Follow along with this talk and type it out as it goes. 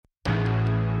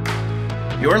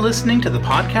You're listening to the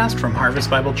podcast from Harvest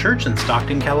Bible Church in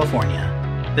Stockton, California.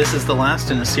 This is the last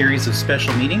in a series of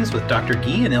special meetings with Dr.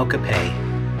 Guy and Ilka Pei.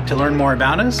 To learn more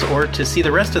about us or to see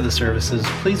the rest of the services,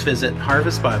 please visit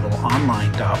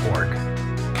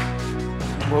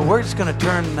harvestbibleonline.org. Well, we're just going to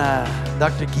turn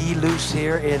Dr. Guy loose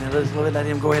here and let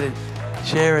him go ahead and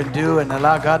share and do and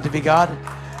allow God to be God.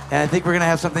 And I think we're going to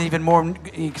have something even more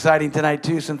exciting tonight,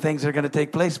 too, some things that are going to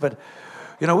take place. But,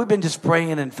 you know, we've been just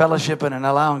praying and fellowshipping and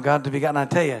allowing God to be God. And I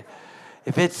tell you,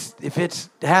 if it's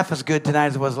half as good tonight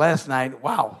as it was last night,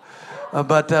 wow.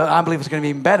 But I believe it's going to be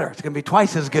even better. It's going to be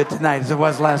twice as good tonight as it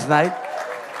was last night.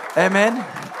 Amen.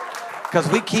 Because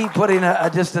we keep putting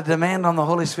just a demand on the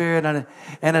Holy Spirit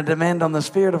and a demand on the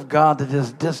Spirit of God to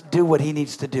just do what He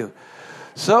needs to do.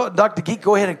 So, Dr. Geek,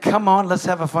 go ahead and come on. Let's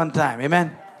have a fun time.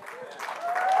 Amen.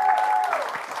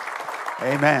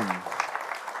 Amen.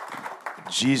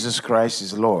 Jesus Christ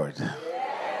is Lord.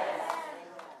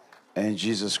 And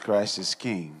Jesus Christ is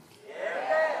King.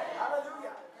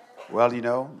 Well, you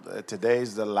know, today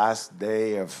is the last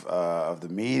day of the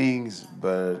meetings,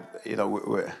 but, you know,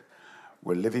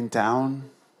 we're leaving town,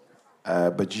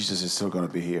 but Jesus is still going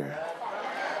to be here.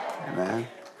 Amen.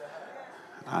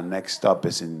 Our next stop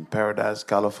is in Paradise,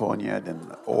 California,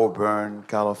 then Auburn,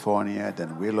 California,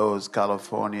 then Willows,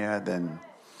 California, then,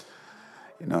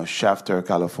 you know, Shafter,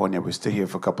 California. We're still here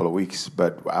for a couple of weeks,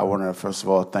 but I want to first of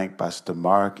all thank Pastor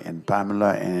Mark and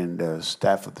Pamela and the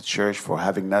staff of the church for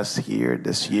having us here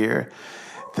this year.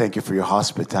 Thank you for your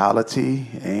hospitality.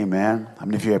 Amen. How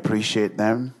many of you appreciate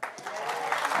them?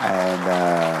 And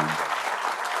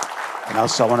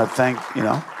also I want to thank, you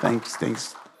know, thanks.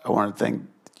 I want to thank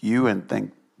you and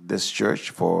thank this church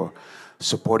for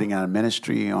supporting our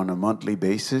ministry on a monthly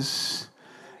basis.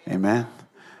 Amen.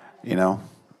 You know,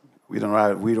 we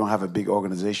don't have a big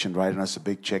organization writing us a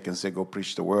big check and say, go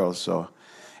preach the world. So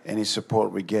any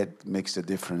support we get makes a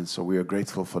difference. So we are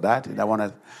grateful for that. And I want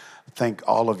to thank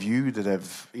all of you that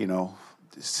have, you know,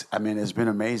 I mean, it's been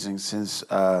amazing since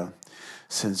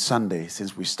Sunday,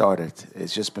 since we started.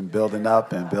 It's just been building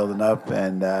up. And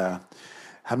how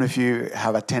many of you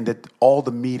have attended all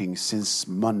the meetings since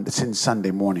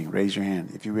Sunday morning? Raise your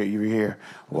hand if you were here.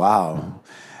 Wow.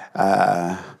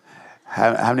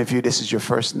 How many of you, this is your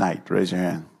first night? Raise your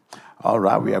hand. All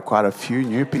right, we have quite a few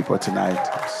new people tonight.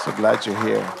 So glad you're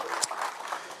here.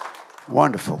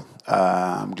 Wonderful.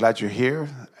 I'm glad you're here.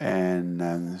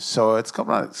 And so it's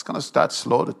gonna start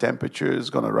slow. The temperature is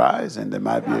going to rise, and there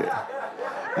might be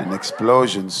an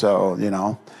explosion. So, you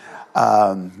know.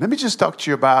 Let me just talk to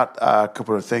you about a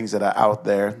couple of things that are out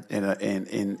there in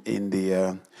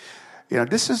the, you know,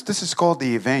 this is called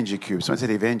the EvangeCube. Someone said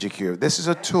the EvangeCube. This is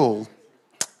a tool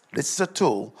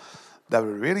that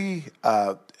will really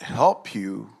help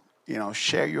you, you know,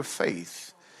 share your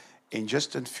faith in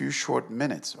just a few short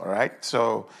minutes. All right.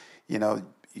 So, you know,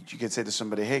 you can say to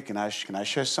somebody, hey, can I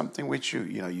share something with you?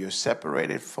 You know, you're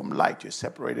separated from light. You're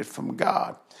separated from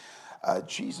God.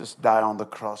 Jesus died on the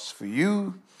cross for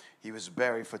you. He was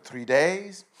buried for 3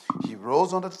 days. He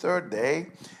rose on the third day.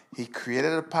 He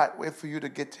created a pathway for you to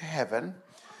get to heaven.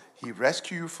 He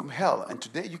rescued you from hell. And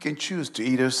today you can choose to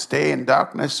either stay in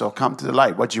darkness or come to the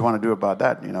light. What do you want to do about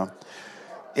that, you know?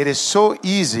 It is so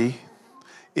easy.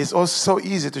 It's also so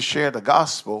easy to share the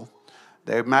gospel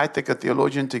that it might take a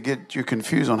theologian to get you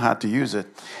confused on how to use it.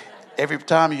 Every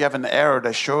time you have an error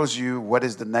that shows you what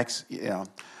is the next, you know,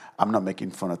 I'm not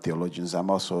making fun of theologians. I'm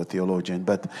also a theologian.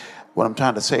 But what I'm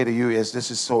trying to say to you is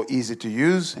this is so easy to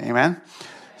use. Amen.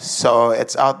 So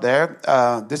it's out there.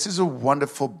 This is a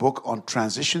wonderful book on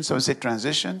transition. Someone say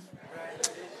transition.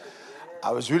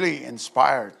 I was really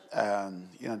inspired.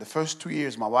 You know, the first 2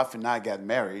 years my wife and I got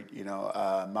married, you know,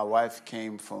 my wife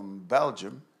came from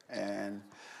Belgium. And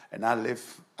I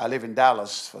live in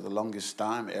Dallas for the longest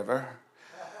time ever.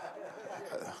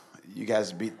 You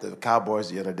guys beat the Cowboys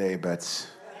the other day, but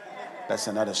that's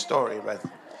another story.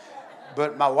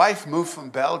 But my wife moved from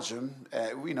Belgium.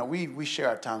 You know, we share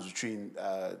our times between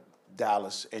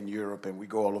Dallas and Europe, and we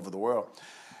go all over the world.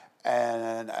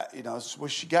 And you know, when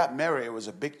she got married,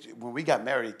 when we got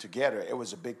married together, it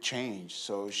was a big change.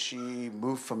 So she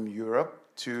moved from Europe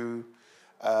to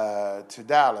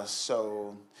Dallas.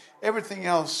 So everything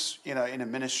else, you know, in the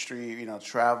ministry, you know,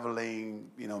 traveling,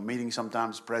 you know, meeting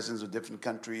sometimes presidents of different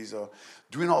countries or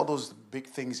doing all those big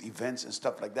things, events and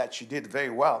stuff like that, she did very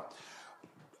well.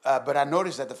 But I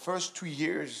noticed that the first 2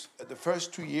 years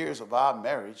of our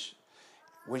marriage,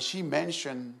 when she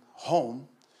mentioned home,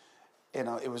 you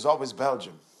know, it was always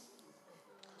Belgium.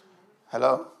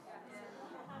 Hello?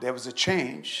 There was a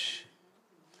change,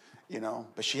 you know,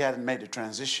 but she hadn't made the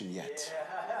transition yet.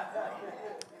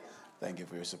 Thank you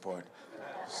for your support.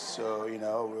 So, we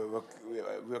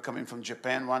were coming from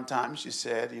Japan one time. She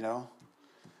said,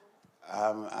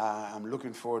 I'm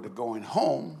looking forward to going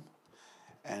home.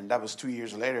 And that was 2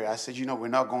 years later. I said, we're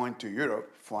not going to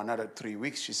Europe for another 3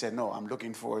 weeks. She said, no, I'm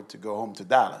looking forward to go home to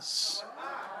Dallas.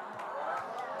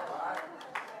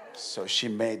 So she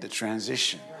made the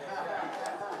transition.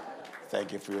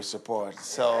 Thank you for your support.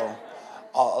 So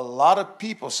a lot of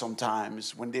people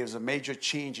sometimes, when there's a major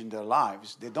change in their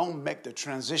lives, they don't make the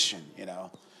transition,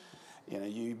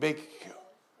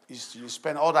 You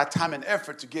spend all that time and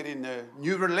effort to get in a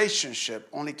new relationship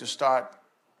only to start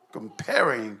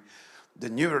comparing the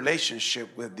new relationship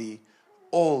with the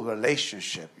old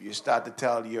relationship. You start to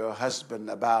tell your husband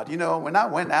about, when I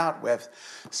went out with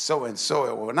so-and-so,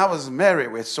 or when I was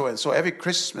married with so-and-so, every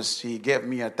Christmas he gave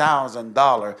me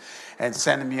 $1,000 and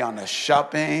sent me on a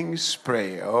shopping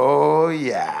spree. Oh,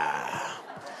 yeah.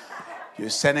 You're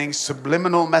sending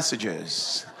subliminal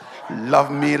messages.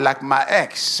 Love me like my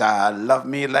ex. Love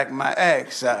me like my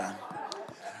ex.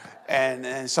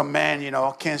 And some man,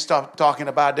 can't stop talking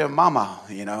about their mama,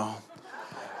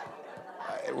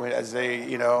 As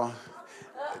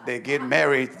they get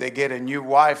married, they get a new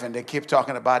wife, and they keep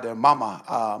talking about their mama.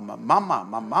 My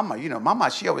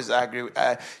mama, she always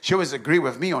agree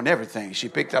with me on everything. She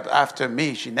picked up after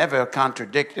me. She never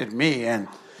contradicted me. And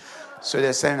so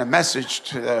they're sending a message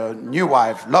to the new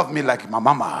wife, love me like my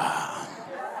mama.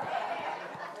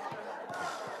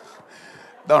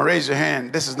 Don't raise your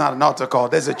hand. This is not an altar call.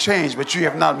 There's a change, but you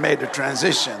have not made the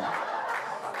transition.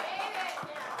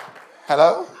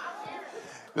 Hello?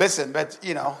 Listen, but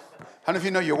how many of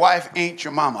you know your wife ain't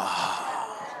your mama?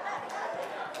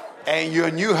 And your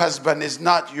new husband is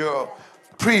not your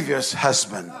previous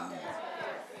husband.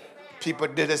 People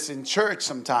did this in church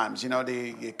sometimes.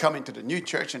 They come into the new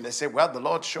church and they say, well, the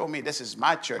Lord showed me this is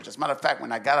my church. As a matter of fact,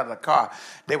 when I got out of the car,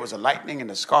 there was a lightning in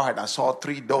the sky, and I saw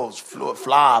 3 doves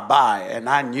fly by, and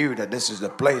I knew that this is the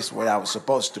place where I was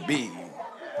supposed to be.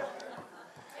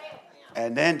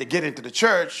 And then to get into the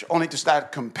church, only to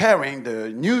start comparing the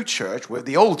new church with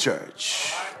the old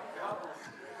church.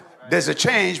 There's a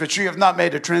change, but you have not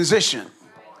made a transition.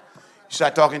 You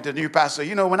start talking to the new pastor.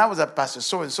 When I was at Pastor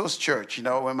so-and-so's church,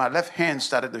 when my left hand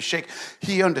started to shake,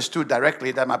 he understood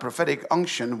directly that my prophetic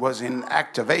unction was in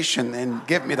activation and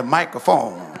gave me the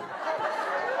microphone.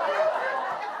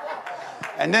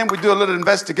 And then we do a little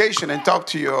investigation and talk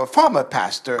to your former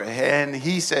pastor. And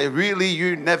he said, really,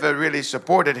 you never really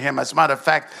supported him. As a matter of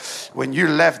fact, when you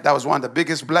left, that was one of the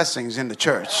biggest blessings in the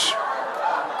church.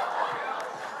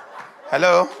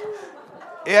 Hello?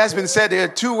 It has been said there are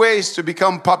 2 ways to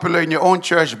become popular in your own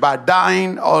church: by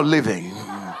dying or living.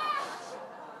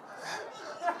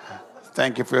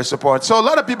 Thank you for your support. So a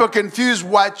lot of people confuse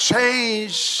what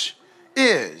change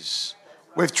is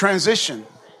with transition.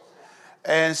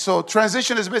 And so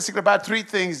transition is basically about 3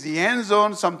 things. The end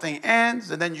zone, something ends,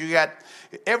 and then you got,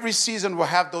 every season will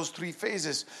have those 3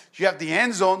 phases. You have the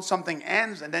end zone, something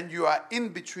ends, and then you are in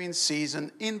between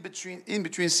seasons, in between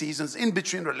seasons, in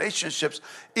between relationships,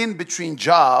 in between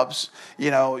jobs.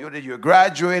 You're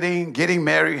graduating, getting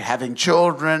married, having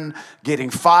children, getting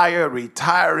fired,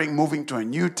 retiring, moving to a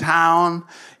new town,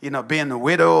 being a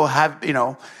widow, having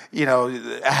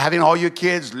all your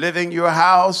kids, living your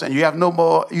house, and you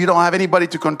don't have anybody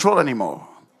to control anymore.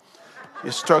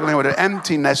 You're struggling with an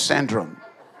emptiness syndrome.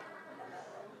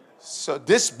 So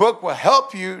this book will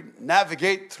help you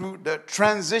navigate through the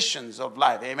transitions of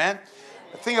life. Amen?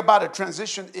 The thing about a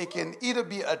transition, it can either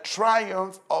be a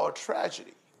triumph or a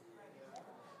tragedy.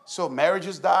 So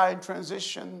marriages die in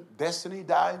transition. Destiny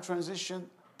die in transition.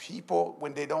 People,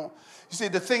 when they don't... You see,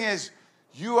 the thing is,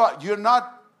 you're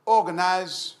not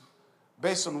organized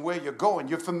based on where you're going.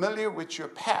 You're familiar with your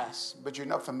past, but you're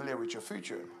not familiar with your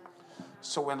future.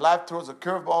 So when life throws a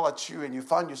curveball at you and you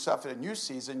find yourself in a new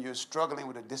season, you're struggling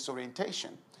with a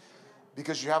disorientation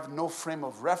because you have no frame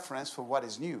of reference for what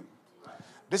is new.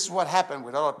 This is what happened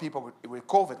with a lot of people with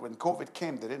COVID. When COVID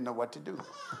came, they didn't know what to do.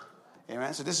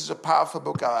 Amen. So this is a powerful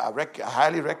book. I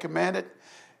highly recommend it.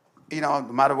 No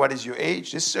matter what is your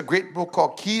age. This is a great book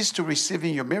called Keys to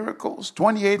Receiving Your Miracles.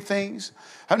 28 things.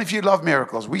 How many of you love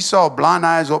miracles? We saw blind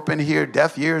eyes open here,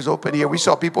 deaf ears open here. We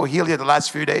saw people heal here the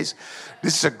last few days.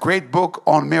 This is a great book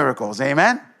on miracles.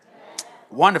 Amen?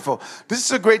 Wonderful. This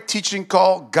is a great teaching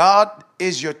called God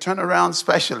is Your Turnaround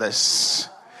Specialist.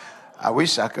 I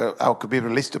wish I could be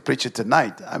released to preach it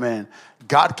tonight.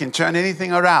 God can turn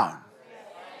anything around.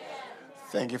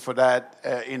 Thank you for that,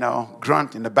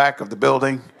 grunt in the back of the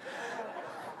building.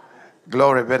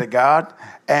 Glory be to God.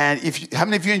 And how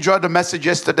many of you enjoyed the message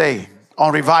yesterday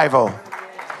on revival?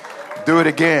 Do it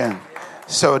again.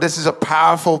 So this is a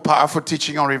powerful, powerful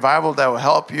teaching on revival that will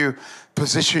help you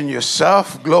position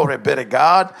yourself, glory be to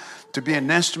God, to be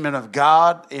an instrument of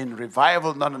God in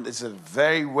revival. It's a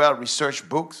very well-researched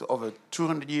book, over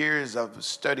 200 years of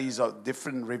studies of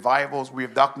different revivals. We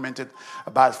have documented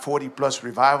about 40-plus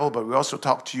revival, but we also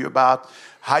talk to you about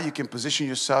how you can position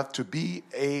yourself to be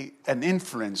an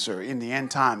influencer in the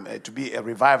end time, to be a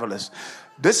revivalist.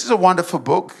 This is a wonderful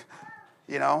book,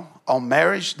 on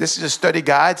marriage. This is a study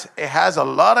guide. It has a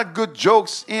lot of good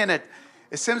jokes in it.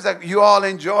 It seems like you all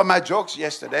enjoyed my jokes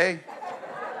yesterday.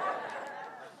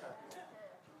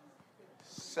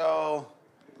 So,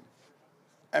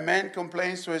 a man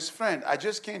complains to his friend, "I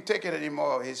just can't take it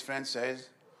anymore." His friend says,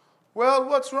 "Well,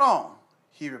 what's wrong?"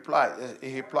 He replies,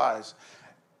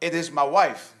 "It is my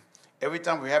wife. Every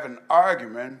time we have an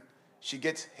argument, she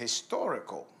gets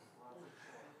historical."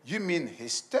 "You mean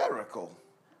hysterical,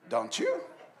 don't you?"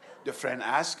 The friend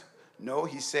asked. "No,"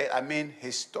 he said, "I mean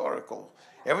historical.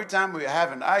 Every time we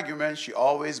have an argument, she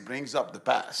always brings up the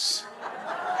past."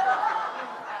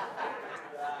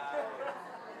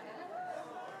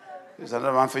 Here's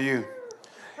another one for you.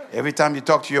 Every time you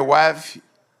talk to your wife,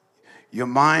 your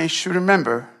mind should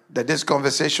remember that this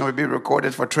conversation will be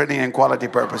recorded for training and quality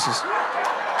purposes.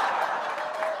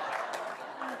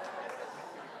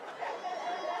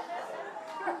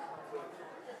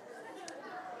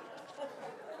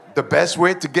 The best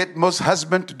way to get most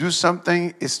husbands to do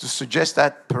something is to suggest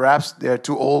that perhaps they're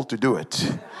too old to do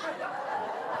it.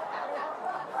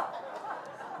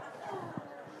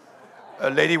 A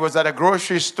lady was at a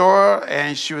grocery store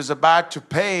and she was about to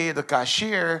pay the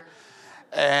cashier.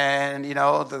 And,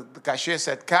 the cashier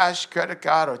said cash, credit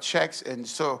card, or checks. And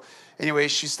so, anyway,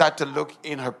 she started to look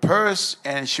in her purse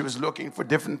and she was looking for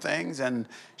different things. And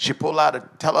she pulled out a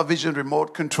television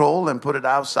remote control and put it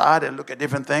outside and look at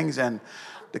different things. And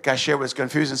the cashier was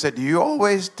confused and said, "Do you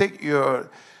always take your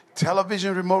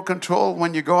television remote control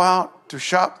when you go out to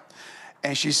shop?"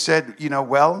 And she said,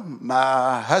 "Well,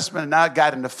 my husband and I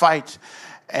got in a fight,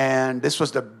 and this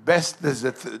was the best, this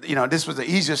was the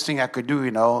easiest thing I could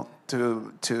do,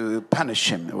 to punish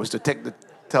him. It was to take the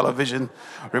television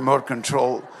remote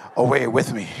control away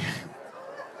with me."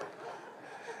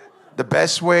 The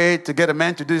best way to get a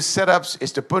man to do setups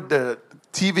is to put the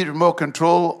TV remote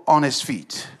control on his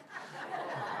feet.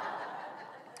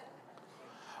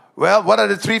 Well, what are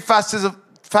the three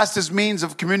fastest means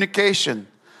of communication?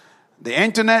 The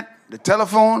internet, the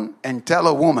telephone, and tell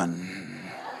a woman.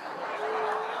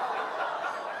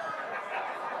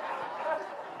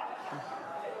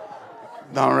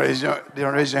 Don't raise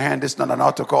your hand. This is not an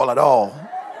altar call at all.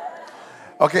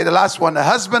 Okay, the last one. The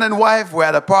husband and wife were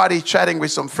at a party chatting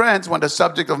with some friends when the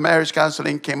subject of marriage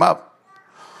counseling came up.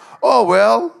 "Oh,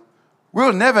 well,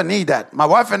 we'll never need that. My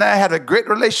wife and I had a great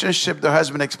relationship," the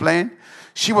husband explained.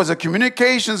 "She was a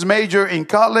communications major in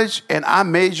college, and I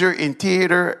major in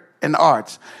theater and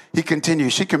arts." He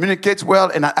continued, "She communicates well,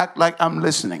 and I act like I'm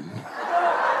listening."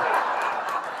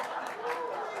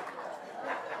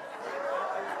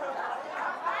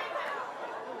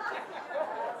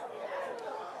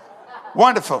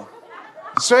 Wonderful.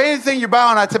 So anything you buy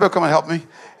on our table, come and help me.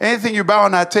 Anything you buy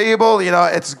on our table,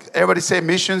 it's everybody say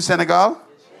Mission Senegal.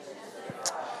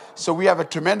 So we have a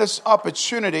tremendous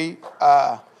opportunity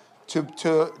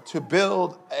to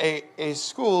build a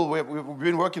school. We've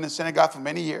been working in Senegal for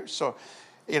many years. So,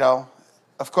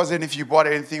 of course, and if you bought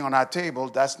anything on our table,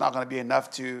 that's not going to be enough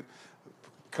to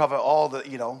cover all the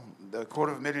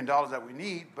 $250,000 that we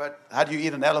need. But how do you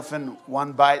eat an elephant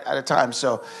one bite at a time?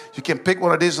 So you can pick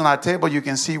one of these on our table. You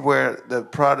can see where the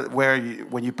product,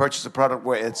 when you purchase the product,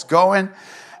 where it's going.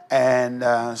 And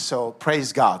so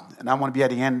praise God. And I want to be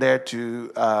at the end there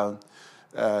to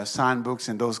sign books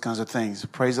and those kinds of things.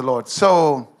 Praise the Lord.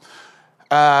 So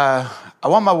I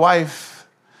want my wife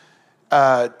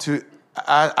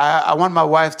I want my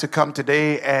wife to come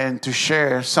today and to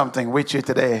share something with you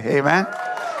today. Amen.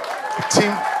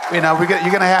 Team, you're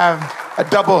going to have a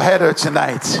double header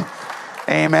tonight.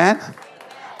 Amen.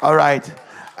 All right.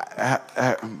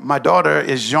 My daughter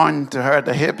is joined to her at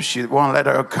the hip. She won't let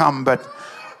her come, but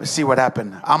let's see what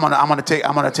happened. I'm gonna take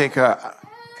her.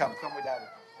 Come with Daddy.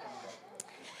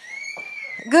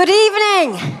 Good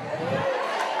evening.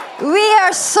 We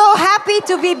are so happy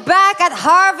to be back at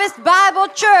Harvest Bible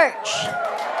Church.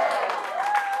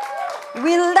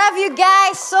 We love you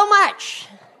guys so much.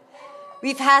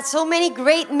 We've had so many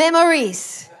great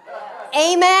memories.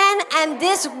 Amen. And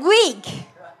this week,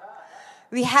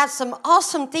 we have some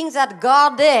awesome things that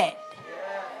God did.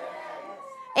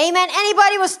 Amen.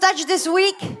 Anybody was touched this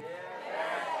week?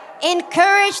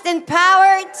 Encouraged,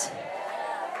 empowered?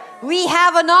 We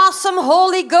have an awesome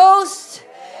Holy Ghost.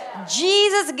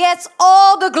 Jesus gets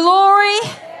all the glory.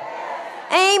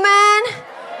 Amen.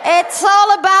 It's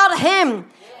all about him.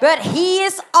 But he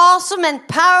is awesome and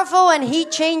powerful, and he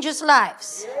changes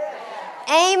lives.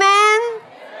 Amen.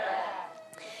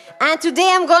 And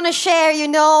today I'm going to share,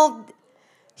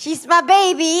 she's my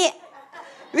baby.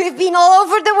 We've been all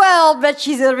over the world, but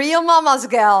she's a real mama's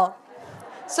girl.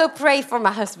 So pray for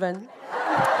my husband.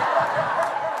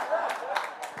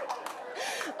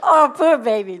 Oh, poor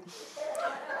baby.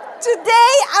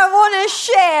 Today I want to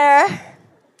share,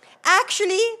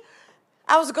 actually,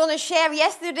 I was going to share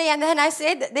yesterday, and then I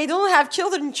said they don't have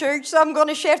children in church, so I'm going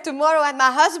to share tomorrow, and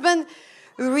my husband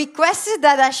requested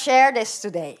that I share this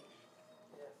today.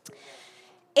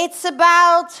 It's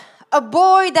about a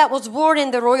boy that was born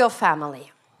in the royal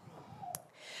family.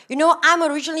 I'm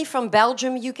originally from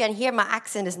Belgium. You can hear my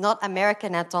accent is not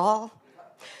American at all.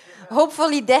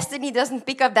 Hopefully Destiny doesn't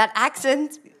pick up that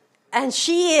accent. And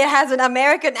she has an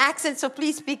American accent, so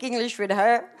please speak English with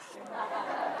her.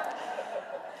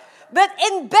 But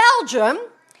in Belgium,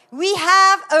 we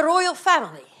have a royal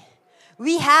family.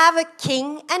 We have a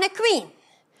king and a queen.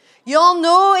 You all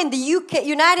know in the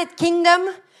United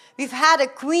Kingdom, we've had a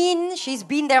queen. She's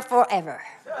been there forever.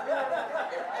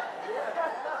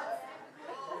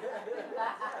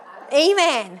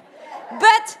 Amen.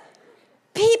 But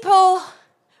people,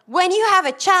 when you have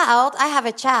a child, I have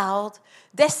a child,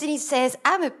 Destiny says,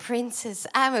 I'm a princess.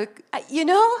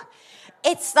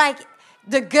 It's like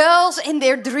the girls in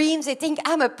their dreams, they think,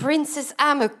 I'm a princess,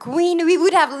 I'm a queen. We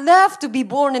would have loved to be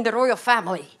born in the royal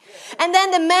family. And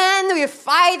then the men, we're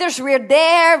fighters, we're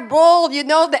there, bold.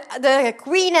 The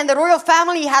queen and the royal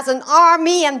family has an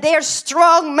army, and they're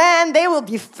strong men. They will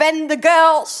defend the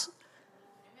girls.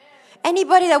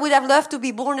 Anybody that would have loved to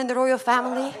be born in the royal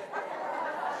family?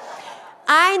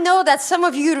 I know that some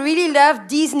of you really love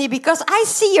Disney because I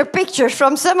see your pictures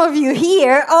from some of you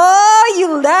here. Oh,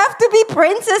 you love to be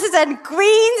princesses and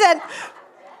queens.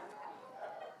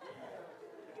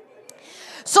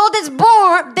 So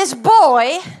this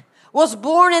boy was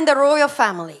born in the royal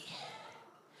family.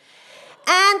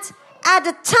 And at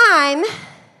the time,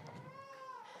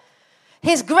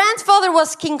 his grandfather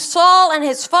was King Saul and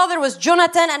his father was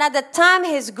Jonathan. And at the time,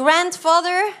 his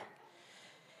grandfather,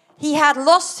 he had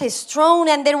lost his throne,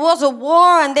 and there was a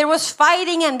war, and there was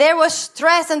fighting, and there was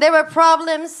stress, and there were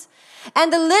problems.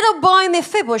 And the little boy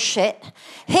Mephibosheth,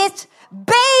 his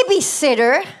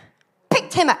babysitter,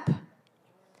 picked him up.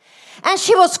 And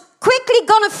she was quickly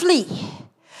going to flee,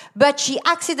 but she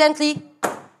accidentally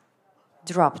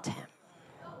dropped him.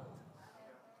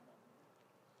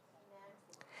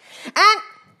 And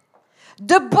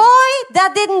the boy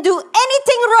that didn't do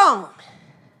anything wrong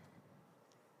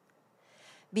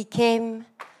became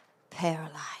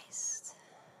paralyzed.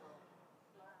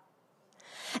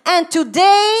 And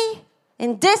today,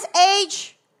 in this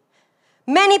age,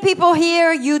 many people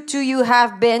here, you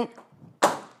have been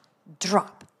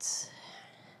dropped.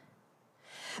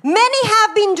 Many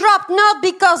have been dropped not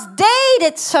because they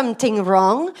did something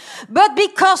wrong, but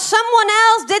because someone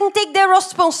else didn't take their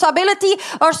responsibility,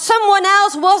 or someone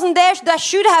else wasn't there that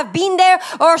should have been there,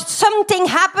 or something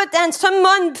happened and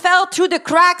someone fell through the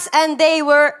cracks and they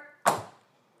were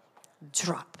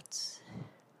dropped.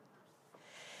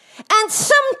 And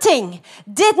something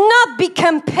did not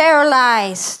become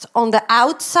paralyzed on the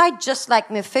outside, just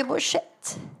like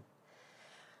Mephibosheth,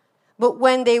 but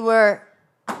when they were,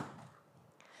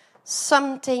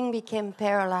 something became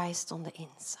paralyzed on the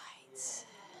inside.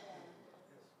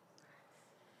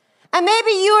 And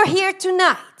maybe you're here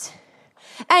tonight,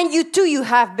 and you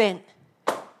have been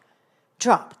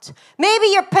dropped. Maybe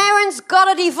your parents got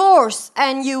a divorce,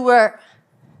 and you were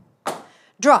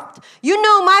dropped.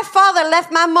 My father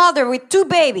left my mother with 2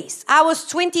 babies. I was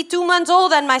 22 months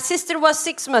old, and my sister was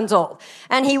 6 months old.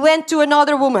 And he went to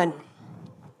another woman.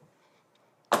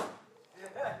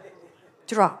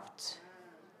 Dropped.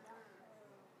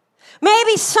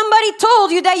 Maybe somebody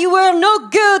told you that you were no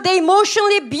good. They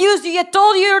emotionally abused you. They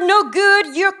told you you're no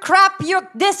good, you're crap, you're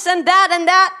this and that and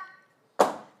that.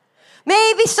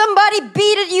 Maybe somebody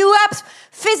beat you up,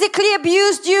 physically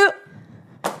abused you.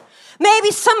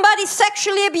 Maybe somebody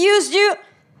sexually abused you.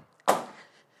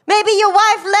 Maybe your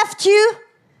wife left you.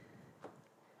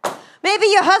 Maybe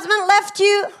your husband left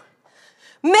you.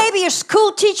 Maybe your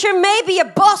school teacher, maybe your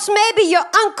boss, maybe your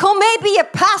uncle, maybe your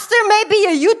pastor, maybe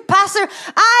your youth pastor.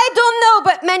 I don't know,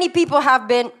 but many people have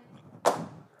been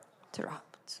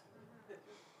dropped.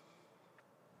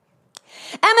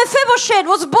 And Mephibosheth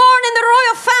was born in the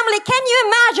royal family. Can you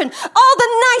imagine all the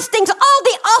nice things, all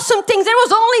the awesome things? There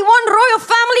was only one royal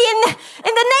family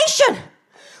in the nation.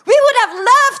 We would have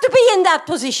loved to be in that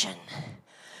position.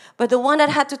 But the one that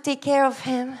had to take care of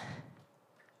him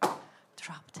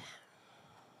dropped him.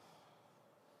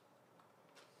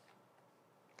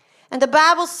 And the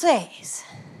Bible says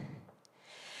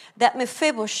that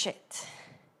Mephibosheth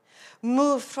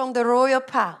moved from the royal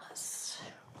palace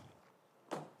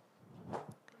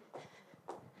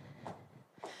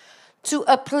to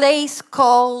a place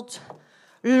called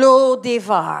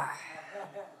Lo-devar.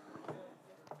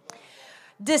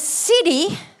 The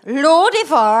city,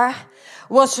 Lo-devar,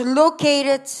 was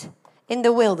located in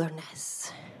the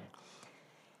wilderness.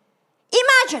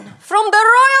 Imagine, from the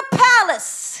royal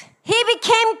palace, he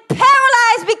became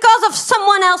paralyzed because of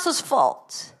someone else's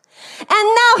fault. And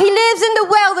now he lives in the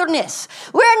wilderness,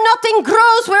 where nothing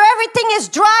grows, where everything is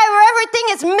dry, where everything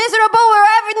is miserable, where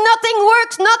nothing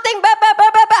works, nothing, bah, bah,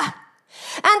 bah, bah, bah.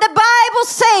 And the Bible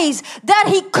says that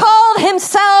he called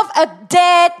himself a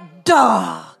dead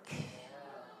dog.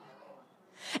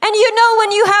 And you know,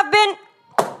 when you have been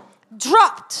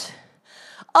dropped,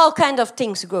 all kind of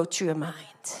things go through your mind.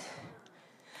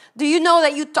 Do you know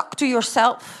that you talk to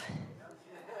yourself?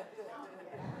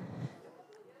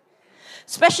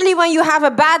 Especially when you have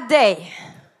a bad day.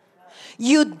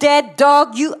 You dead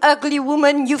dog, you ugly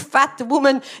woman, you fat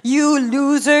woman, you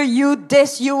loser, you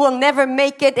this, you will never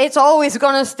make it. It's always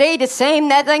going to stay the same.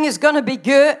 Nothing is going to be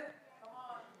good.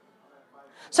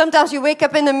 Sometimes you wake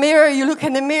up in the mirror, you look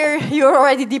in the mirror, you're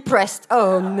already depressed.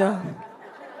 Oh no.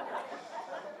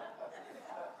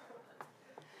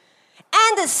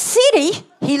 And the city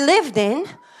he lived in,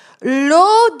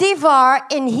 Lo-devar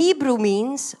in Hebrew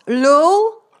means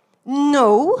Lo,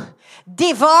 no,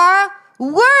 Devar,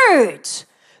 words.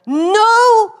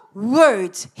 No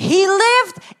words. He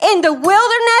lived in the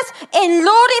wilderness in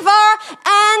Lo-devar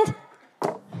and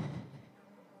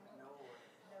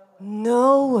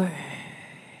no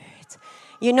words.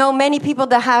 You know, many people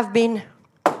that have been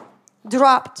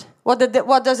dropped, what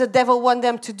does the devil want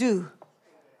them to do?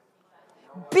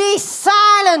 Be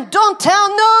silent. Don't tell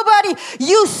nobody.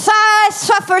 You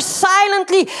suffer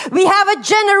silently. We have a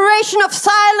generation of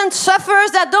silent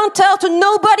sufferers that don't tell to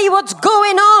nobody what's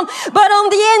going on. But on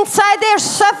the inside, they're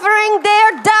suffering.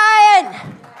 They're dying.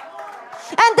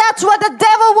 And that's what the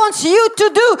devil wants you to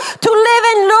do. To live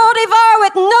in Lo-devar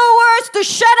with no words, to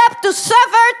shut up, to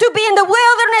suffer, to be in the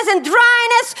wilderness and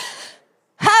dryness,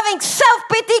 having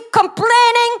self-pity,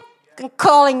 complaining, and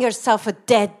calling yourself a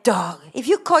dead dog. If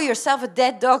you call yourself a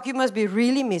dead dog, you must be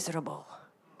really miserable.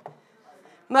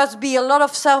 Must be a lot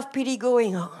of self-pity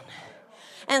going on.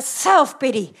 And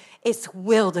self-pity is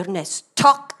wilderness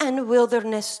talk and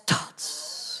wilderness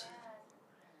thoughts.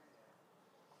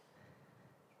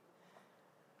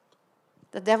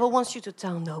 The devil wants you to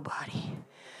tell nobody,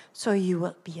 so you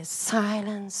will be a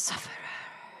silent sufferer.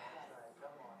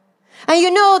 And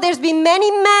you know, there's been many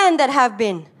men that have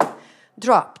been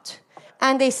dropped.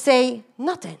 And they say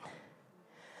nothing.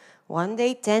 1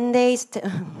 day, 10 days,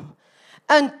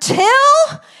 until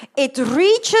it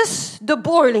reaches the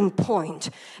boiling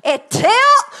point. And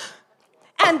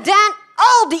then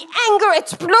all the anger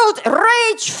explodes,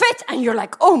 rage, fit, and you're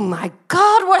like, oh my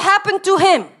God, what happened to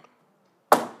him?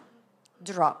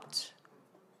 Dropped.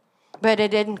 But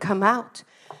it didn't come out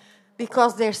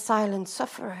because they're silent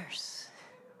sufferers.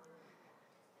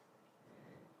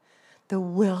 The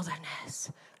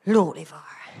wilderness. Lo-devar.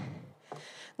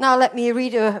 Now let me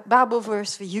read a Bible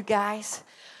verse for you guys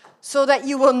so that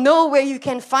you will know where you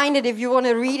can find it if you want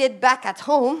to read it back at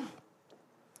home.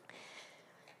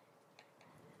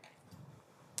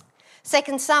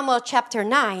 2 Samuel chapter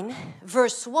 9,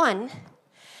 verse 1.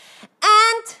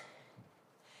 And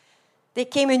there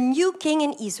came a new king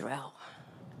in Israel.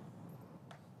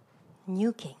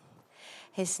 New king.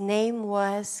 His name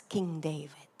was King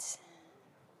David.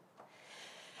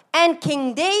 And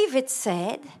King David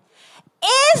said,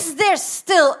 is there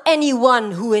still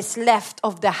anyone who is left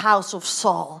of the house of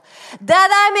Saul, that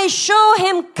I may show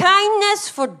him kindness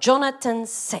for Jonathan's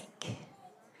sake?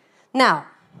 Now,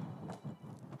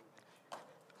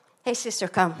 hey sister,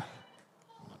 come.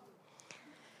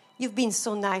 You've been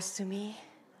so nice to me.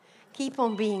 Keep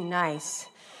on being nice.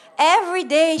 Every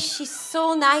day she's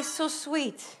so nice, so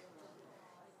sweet.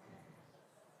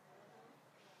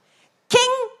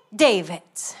 King David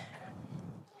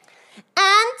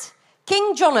and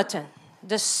King Jonathan,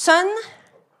 the son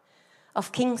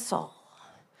of King Saul,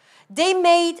 they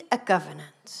made a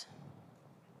covenant.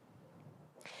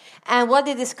 And what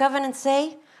did this covenant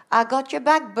say? I got your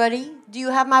back, buddy. Do you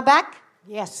have my back?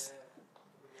 Yes.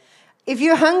 If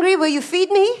you're hungry, will you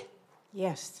feed me?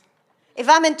 Yes. If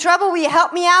I'm in trouble, will you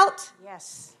help me out?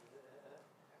 Yes.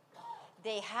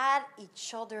 They had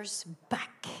each other's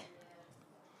back.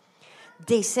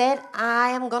 They said,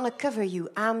 I am going to cover you.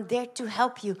 I'm there to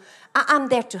help you. I'm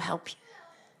there to help you.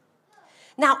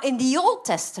 Now, in the Old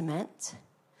Testament,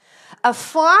 a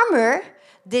farmer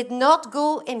did not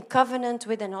go in covenant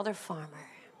with another farmer.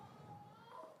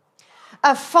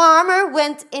 A farmer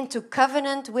went into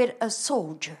covenant with a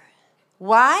soldier.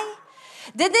 Why?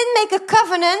 They didn't make a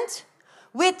covenant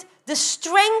with the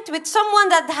strength, with someone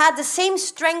that had the same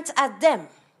strength as them.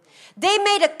 They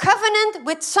made a covenant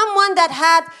with someone that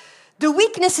had the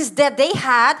weaknesses that they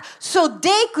had, so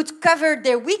they could cover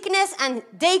their weakness and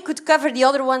they could cover the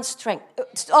other one's strength,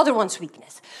 other one's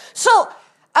weakness. So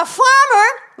a farmer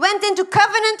went into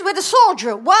covenant with a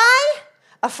soldier. Why?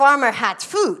 A farmer had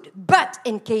food, but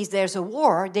in case there's a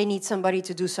war, they need somebody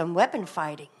to do some weapon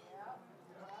fighting.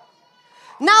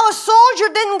 Now a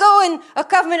soldier didn't go in a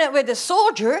covenant with a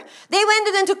soldier. They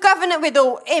went into covenant with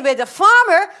a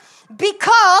farmer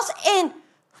because in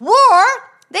war,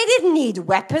 they didn't need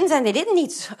weapons and they didn't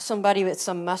need somebody with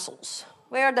some muscles.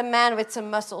 Where are the man with some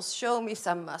muscles? Show me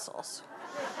some muscles.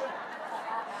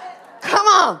 Come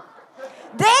on.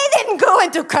 They didn't go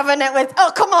into covenant with,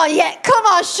 oh, come on, yeah, come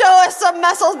on, show us some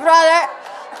muscles, brother.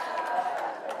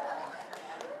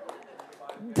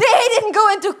 They didn't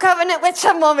go into covenant with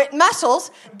someone with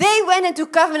muscles. They went into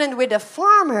covenant with a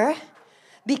farmer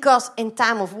because in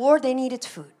time of war, they needed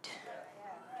food.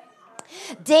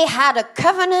 They had a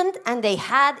covenant and they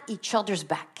had each other's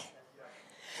back.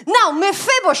 Now,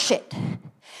 Mephibosheth,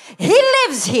 he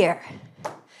lives here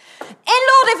in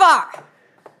Lodevar,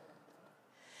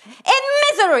 in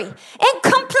misery, in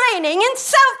complaining, in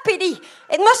self-pity.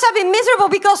 It must have been miserable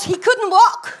because he couldn't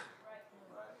walk.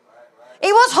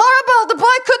 It was horrible. The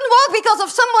boy couldn't walk because of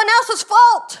someone else's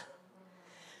fault.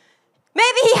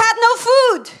 Maybe he had no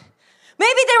food.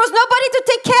 Maybe there was nobody to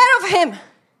take care of him.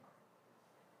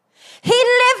 He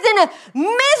lived in a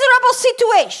miserable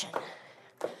situation.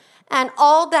 And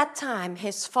all that time,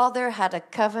 his father had a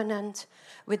covenant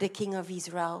with the king of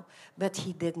Israel, but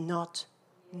he did not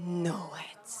know it.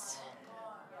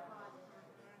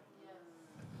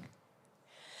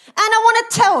 And I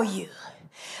want to tell you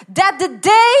that the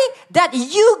day that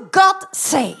you got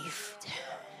saved,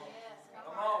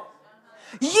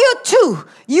 you too,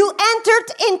 you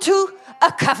entered into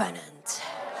a covenant.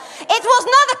 It was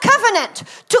not a covenant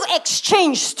to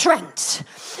exchange strengths,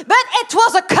 but it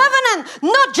was a covenant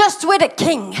not just with a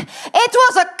king. It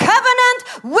was a covenant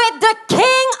with the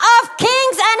King of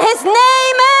Kings, and his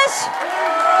name is,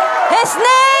 his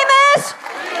name is,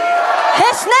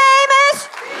 his name is,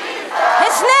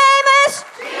 his name is.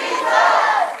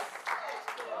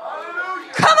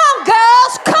 Come on,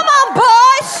 girls, come on,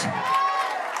 boys.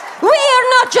 We are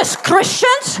not just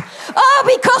Christians. Oh,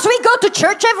 because we go to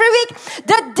church every week.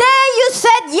 The day you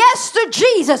said yes to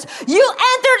Jesus, you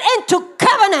entered into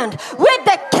covenant with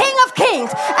the King of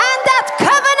Kings. And that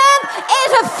covenant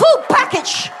is a full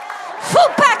package.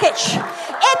 Full package.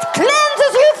 It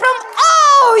cleanses you from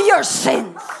all your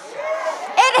sins.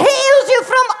 It heals you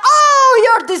from all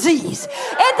your disease.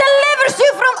 It delivers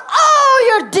you from all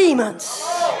your demons.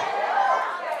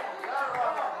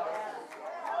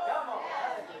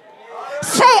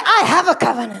 Say, I have a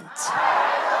covenant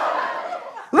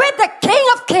with the King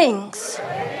of Kings.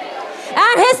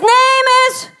 And his name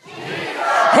is?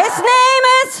 His name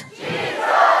is?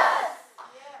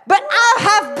 But I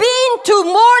have been to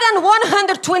more than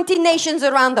 120 nations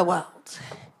around the world.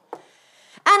 And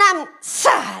I'm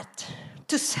sad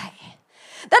to say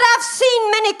that I've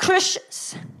seen many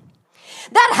Christians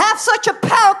that have such a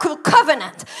powerful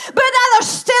covenant, but that are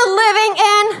still living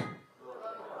in.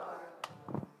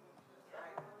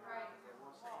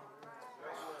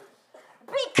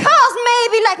 Because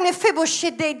maybe like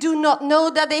Mephibosheth, they do not know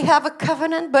that they have a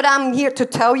covenant, but I'm here to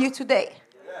tell you today.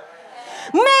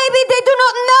 Maybe they do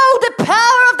not know the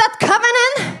power of that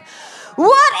covenant.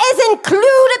 What is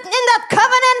included in that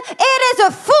covenant? It is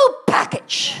a full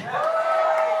package.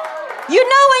 You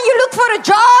know, when you look for a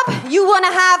job, you want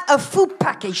to have a full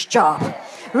package job.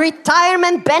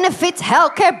 Retirement benefits,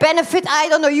 healthcare benefits, I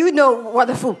don't know, you know what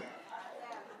a full.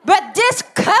 But this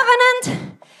covenant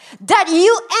that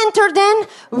you entered in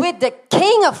with the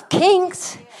King of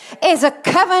Kings is a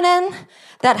covenant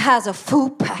that has a full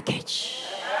package.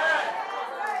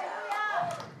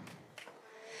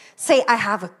 Say, I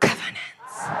have a covenant.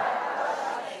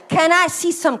 Can I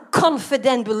see some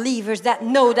confident believers that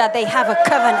know that they have a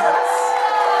covenant?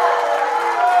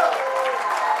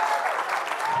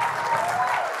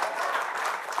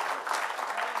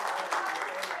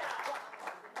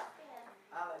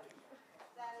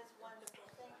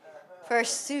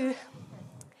 Verse 2.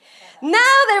 Now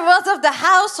there was of the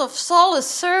house of Saul a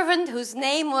servant whose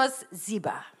name was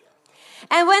Ziba.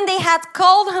 And when they had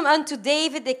called him unto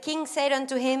David, the king said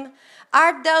unto him,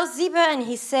 Art thou Ziba? And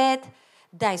he said,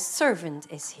 Thy servant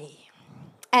is he.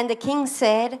 And the king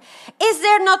said, is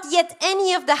there not yet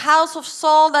any of the house of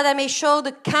Saul that I may show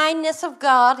the kindness of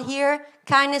God? Here,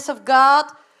 kindness of God,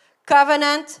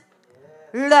 covenant,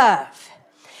 love.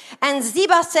 And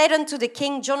Ziba said unto the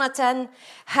king, Jonathan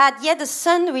had yet a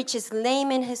son which is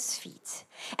lame in his feet.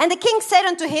 And the king said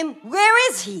unto him, where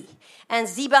is he? And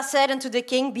Ziba said unto the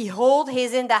king, behold, he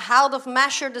is in the house of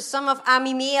Mashir, the son of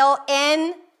Amiel,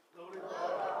 in...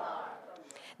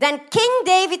 Then King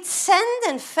David sent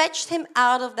and fetched him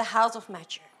out of the house of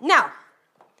Machir. Now,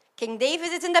 King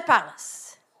David is in the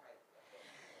palace.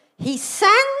 He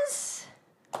sends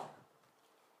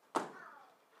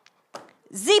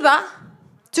Ziba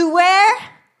to where?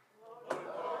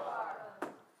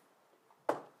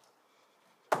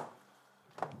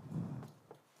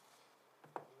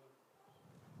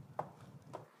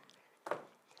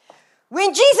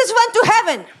 When Jesus went to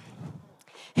heaven,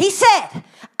 he said,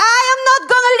 I am not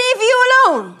going to leave you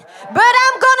alone, but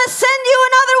I'm going to send you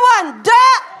another one.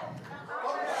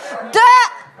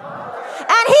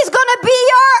 And he's going to be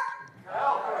your...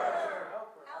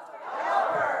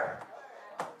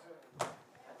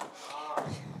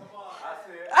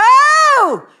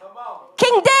 Oh!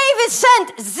 King David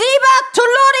sent Ziba to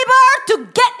Lodebar to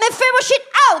get Mephibosheth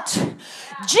out.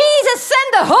 Jesus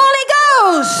sent the Holy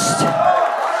Ghost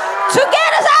to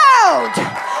get us out.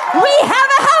 We have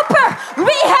a helper.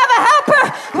 We have a helper.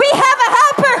 We have a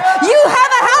helper. You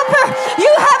have a helper.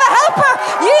 You have a helper.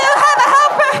 You have a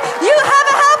helper. You have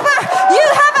a helper. You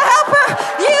have a helper.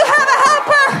 You have a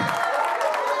helper.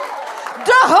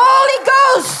 The Holy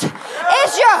Ghost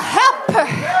is your helper.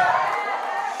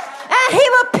 And he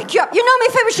will pick you up. You know,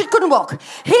 Mephibosheth couldn't walk.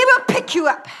 He will pick you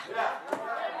up.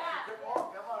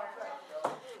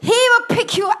 He will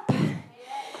pick you up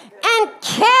and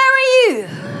carry you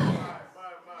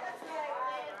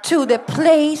to the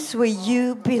place where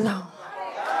you belong.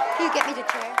 Can you get me the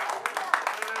chair?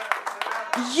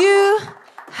 You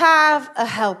have a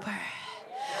helper.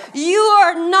 You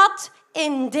are not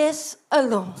in this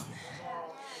alone.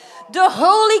 The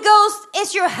Holy Ghost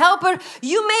is your helper.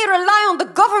 You may rely on the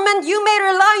government. You may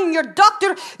rely on your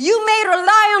doctor. You may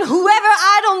rely on whoever,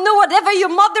 I don't know, whatever, your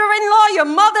mother-in-law, your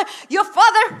mother, your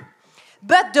father.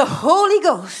 But the Holy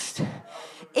Ghost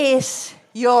is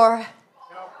your helper.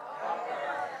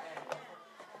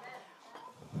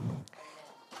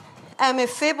 And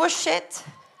Mephibosheth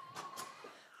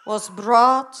was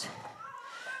brought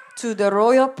to the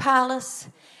royal palace,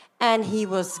 and he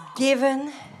was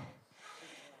given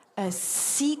a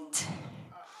seat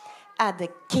at the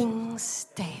king's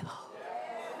table.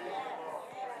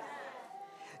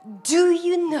 Do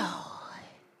you know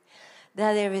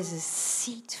that there is a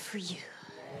seat for you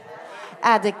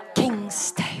at the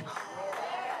king's table?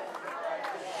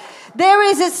 There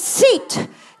is a seat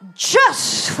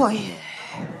just for you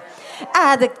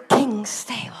at the king's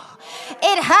table.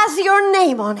 It has your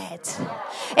name on it.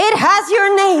 It has your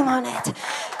name on it.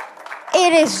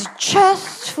 It is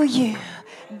just for you.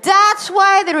 That's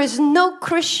why there is no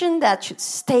Christian that should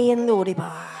stay in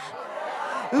Lodebar.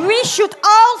 We should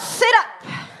all sit up.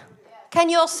 Can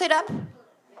you all sit up?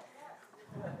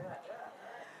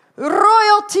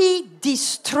 Royalty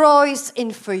destroys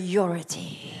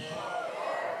inferiority.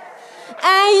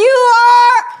 And you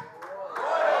are...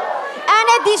 And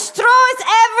it destroys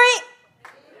every...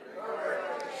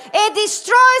 It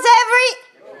destroys every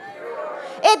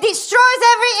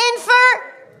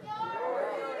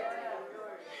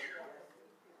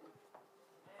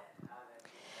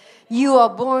You are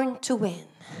born to win.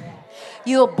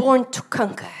 You are born to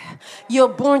conquer. You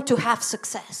are born to have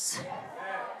success.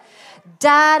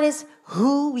 That is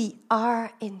who we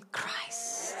are in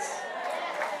Christ.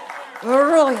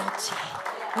 Royalty.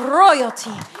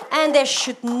 Royalty. And there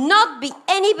should not be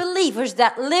any believers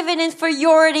that live in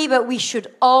inferiority, but we should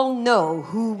all know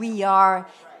who we are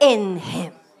in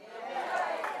Him.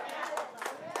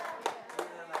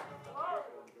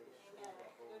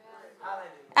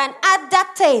 And at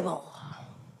that table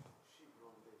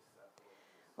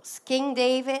was King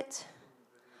David,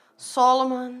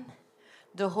 Solomon,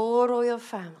 the whole royal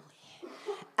family.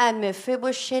 And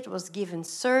Mephibosheth was given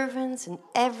servants and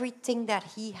everything that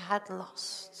he had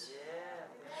lost.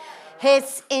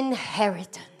 His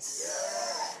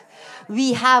inheritance.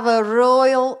 We have a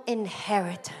royal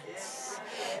inheritance.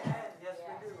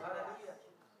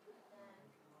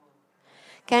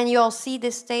 Can you all see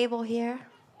this table here?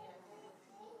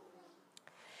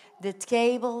 The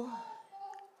table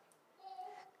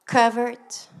covered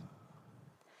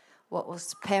what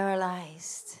was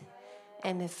paralyzed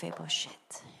in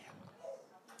Mephibosheth.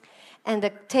 And the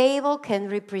table can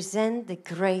represent the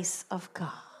grace of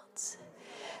God.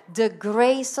 the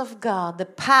grace of God, the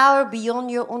power beyond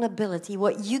your own ability,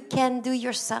 what you can do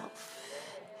yourself,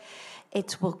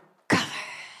 it will cover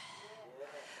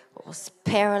what was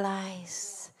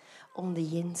paralyzed on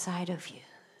the inside of you.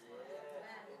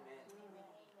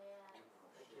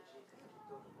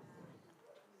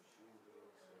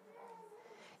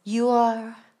 You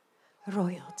are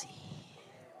royalty.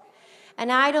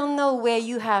 And I don't know where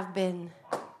you have been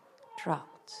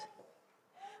dropped.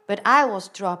 But I was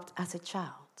dropped as a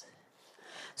child.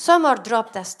 Some are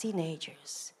dropped as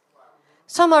teenagers.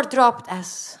 Some are dropped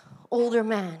as older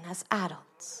men, as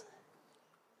adults.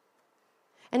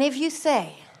 And if you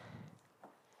say,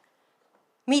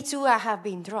 me too, I have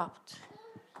been dropped.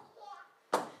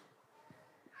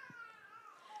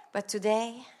 But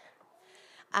today,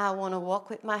 I want to walk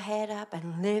with my head up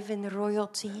and live in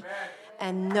royalty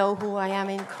and know who I am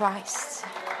in Christ.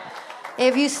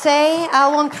 If you say, I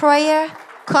want prayer,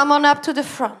 come on up to the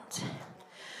front.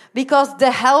 Because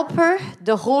the Helper,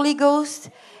 the Holy Ghost,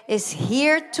 is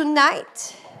here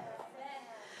tonight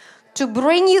to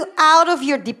bring you out of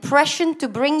your depression, to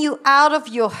bring you out of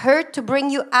your hurt, to bring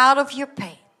you out of your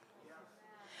pain.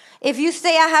 If you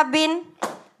say, I have been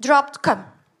dropped, come.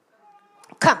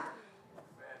 Come.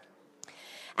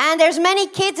 And there's many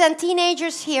kids and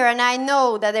teenagers here, and I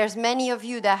know that there's many of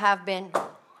you that have been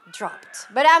dropped.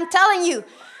 But I'm telling you,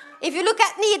 if you look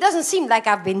at me, it doesn't seem like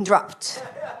I've been dropped.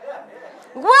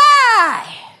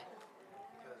 Why?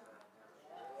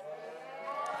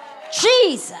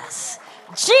 Jesus,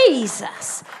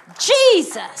 Jesus,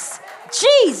 Jesus,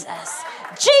 Jesus,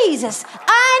 Jesus.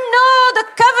 I know the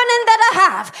covenant that I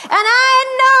have, and I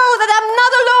know that I'm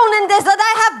not alone in this, that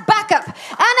I have backup, and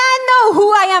I know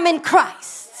who I am in Christ.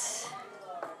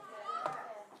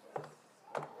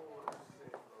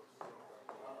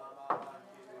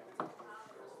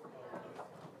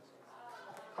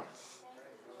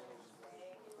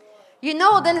 You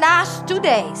know, the last 2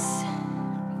 days,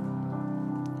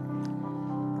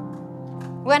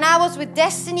 when I was with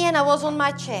Destiny and I was on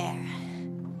my chair,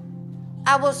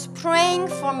 I was praying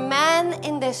for men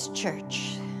in this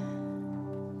church.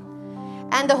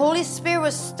 And the Holy Spirit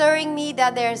was stirring me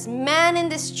that there's men in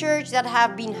this church that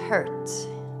have been hurt.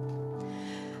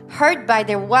 Hurt by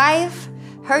their wife,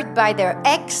 hurt by their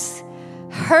ex,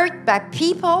 hurt by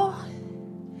people,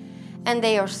 and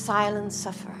they are silent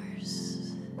sufferers.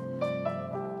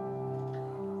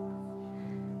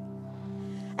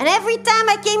 And every time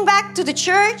I came back to the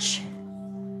church,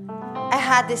 I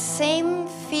had the same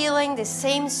feeling, the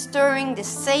same stirring, the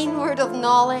same word of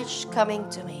knowledge coming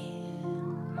to me.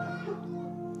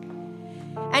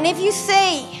 And if you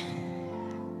say,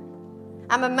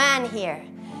 I'm a man here,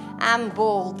 I'm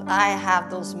bold, I have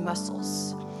those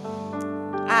muscles,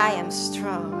 I am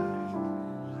strong.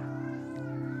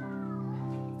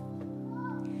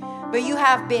 But you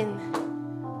have been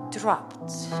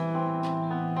dropped.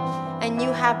 And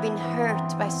you have been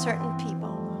hurt by certain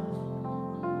people.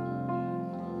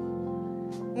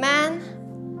 Man,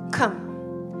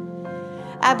 come.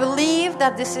 I believe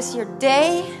that this is your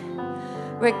day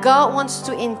where God wants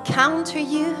to encounter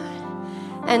you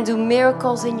and do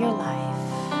miracles in your life.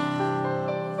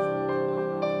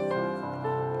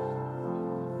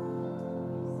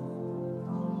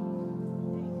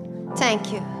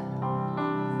 Thank you.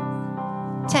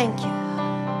 Thank you.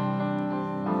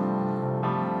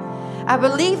 I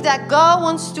believe that God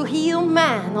wants to heal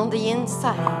man on the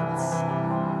inside.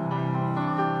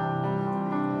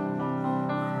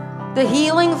 The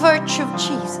healing virtue of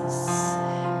Jesus.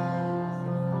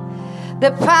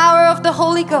 The power of the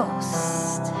Holy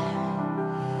Ghost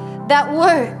that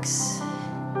works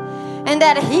and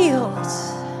that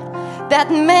heals, that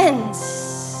mends,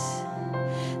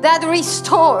 that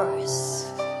restores.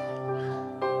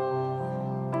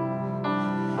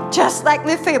 Just like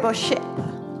Mephibosheth.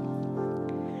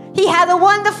 He had a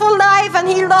wonderful life and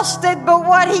he lost it, but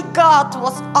what he got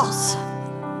was awesome.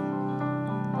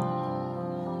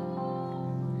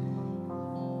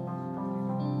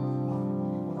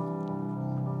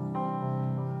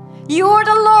 You are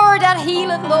the Lord that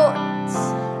healeth lords.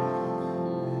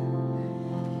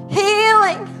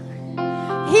 Healing,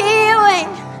 healing,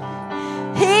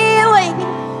 healing,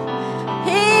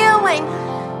 healing,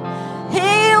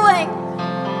 healing, healing,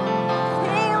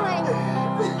 healing,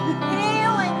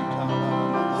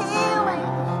 healing,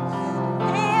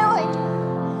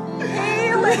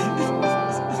 healing,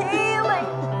 healing,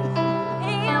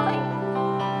 healing,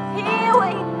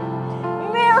 healing,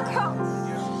 miracles.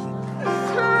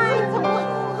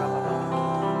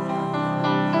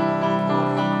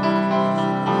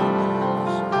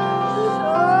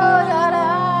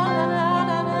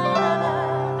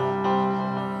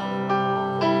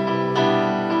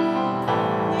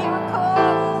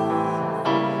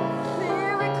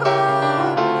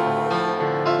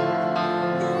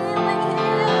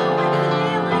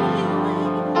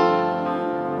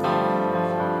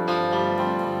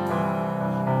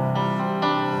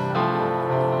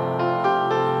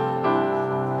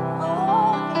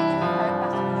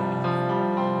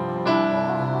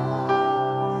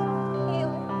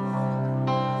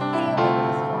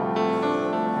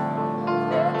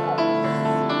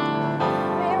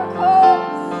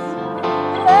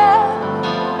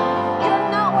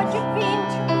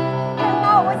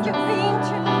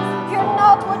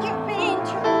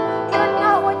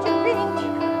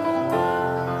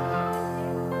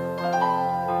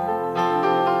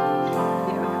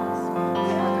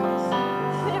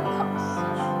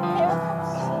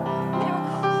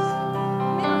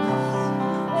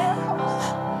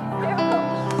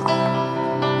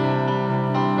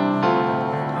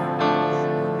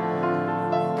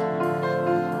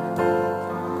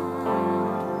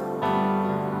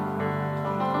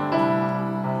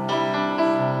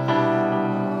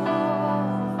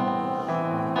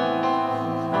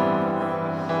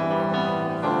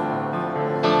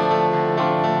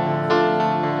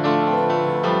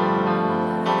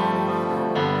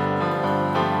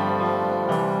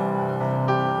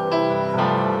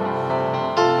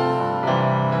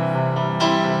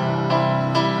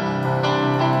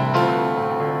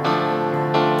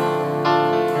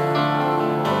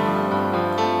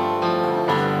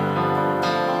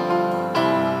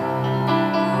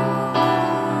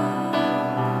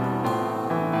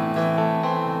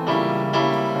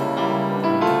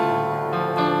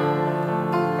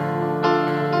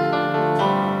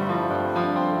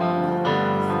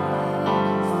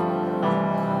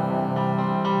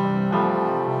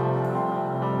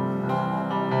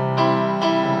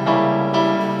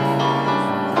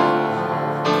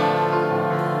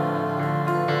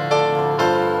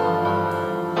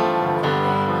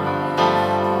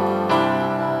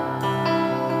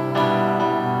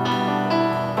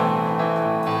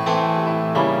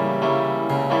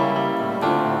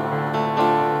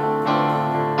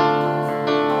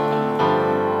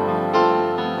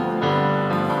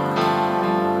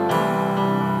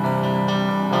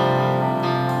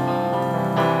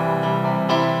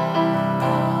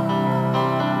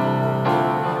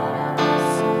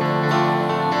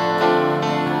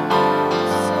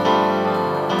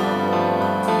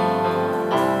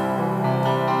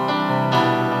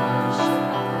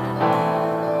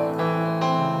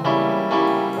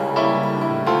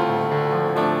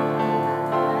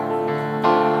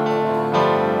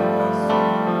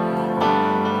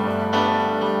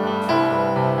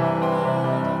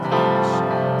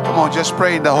 just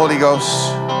pray in the Holy Ghost.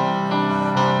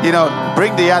 You know,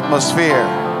 bring the atmosphere.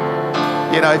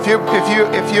 You know, if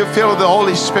you feel the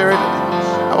Holy Spirit,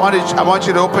 I want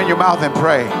you to open your mouth and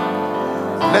pray.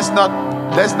 Let's not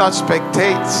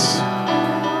spectate.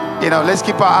 You know, let's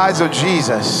keep our eyes on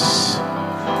Jesus.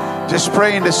 Just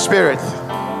pray in the Spirit.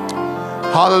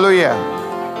 Hallelujah.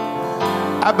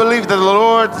 I believe that the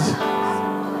Lord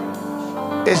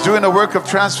is doing a work of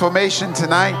transformation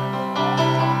tonight.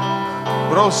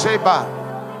 Broseba,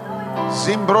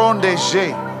 Zimbronde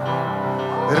Je,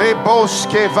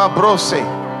 Reboske Vabrose,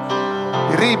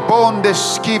 Ribonde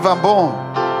Skivambon,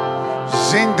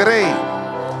 Zindre,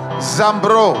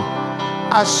 Zambro,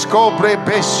 Ascobre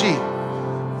Beshi,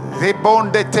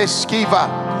 Rebonde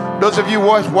Teskiva. Those of you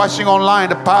watching online,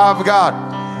 the power of God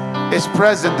is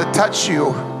present to touch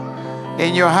you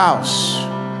in your house.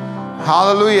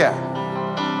 Hallelujah.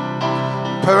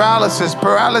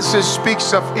 Paralysis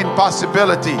speaks of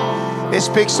impossibility. It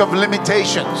speaks of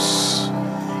limitations.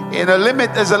 And a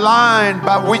limit is a line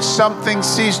by which something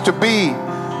ceases to be.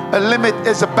 A limit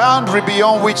is a boundary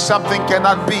beyond which something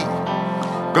cannot be.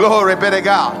 Glory be to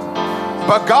God.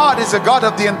 But God is a God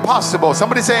of the impossible.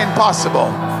 Somebody say impossible.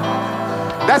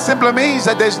 That simply means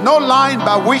that there's no line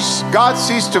by which God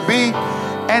ceases to be,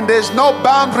 and there's no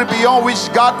boundary beyond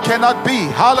which God cannot be.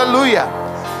 Hallelujah.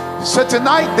 So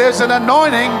tonight there's an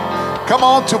anointing, come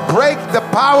on, to break the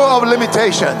power of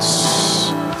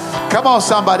limitations. Come on,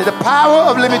 somebody. The power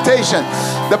of limitation.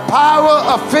 The power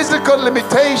of physical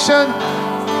limitation,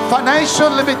 financial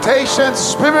limitation,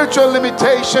 spiritual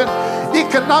limitation,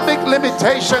 economic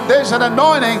limitation. There's an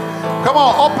anointing. Come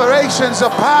on, operations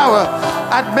of power,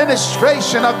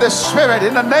 administration of the Spirit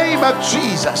in the name of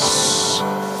Jesus.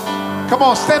 Come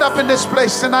on, stand up in this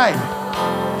place tonight.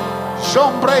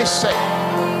 Sombrese.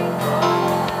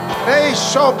 Re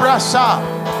sobrasa.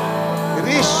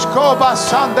 Riscoba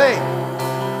sande.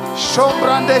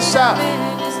 Sombrandesa.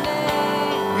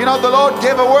 You know, the Lord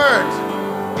gave a word.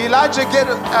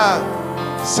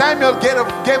 Samuel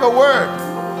gave a word.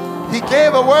 He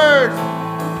gave a word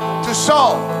to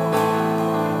Saul.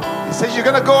 He says, you're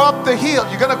going to go up the hill.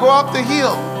 You're going to go up the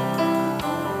hill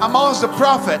amongst the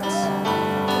prophets.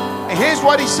 And here's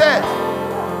what he said.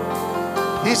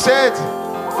 He said,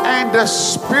 and the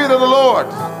Spirit of the Lord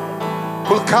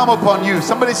will come upon you.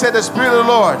 Somebody said, the Spirit of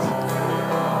the Lord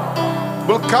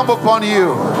will come upon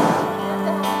you.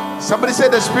 Somebody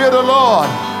said, the Spirit of the Lord.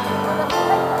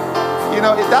 You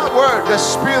know, that word, the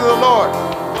Spirit of the Lord,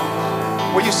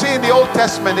 what you see in the Old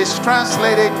Testament is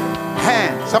translated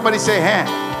hand. Somebody say hand.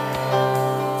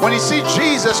 When you see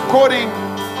Jesus quoting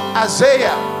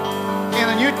Isaiah in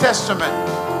the New Testament,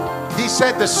 he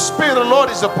said, the Spirit of the Lord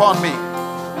is upon me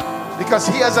because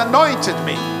he has anointed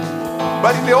me.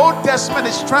 But in the Old Testament,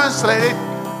 it's translated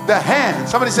the hand.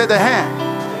 Somebody say the hand.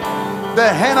 The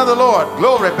hand of the Lord.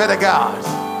 Glory be to God.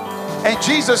 And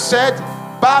Jesus said,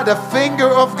 by the finger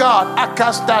of God, I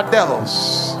cast out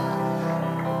devils.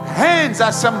 Hands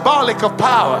are symbolic of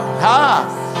power.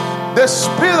 The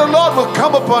Spirit of the Lord will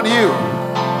come upon you.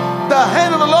 The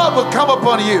hand of the Lord will come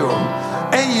upon you.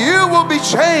 And you will be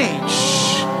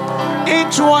changed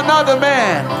into another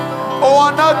man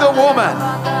or another woman.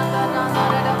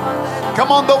 Come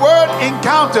on, the word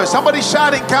encounter. Somebody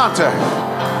shout encounter.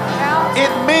 It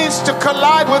means to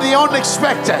collide with the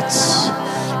unexpected.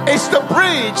 It's the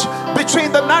bridge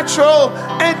between the natural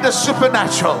and the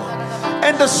supernatural.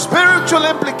 And the spiritual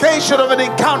implication of an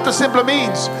encounter simply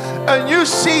means a new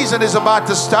season is about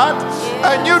to start.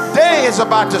 A new day is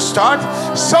about to start.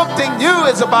 Something new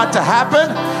is about to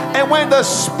happen. And when the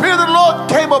Spirit of the Lord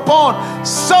came upon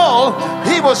Saul,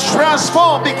 he was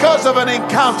transformed because of an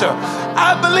encounter.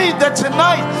 I believe that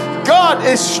tonight God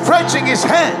is stretching his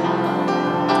hand.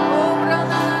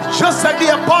 Just like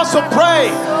the apostle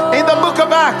prayed in the book of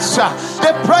Acts.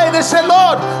 They prayed and said,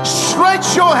 Lord,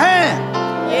 stretch your hand.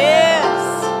 Yes.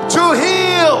 To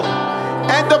heal.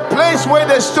 And the place where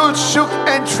they stood shook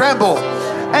and trembled.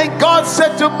 And God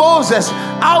said to Moses,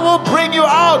 I will bring you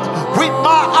out with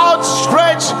my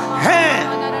outstretched hand.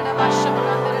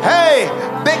 Hey,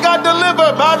 they got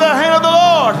delivered by the hand of the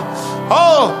Lord.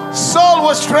 Oh, Saul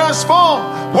was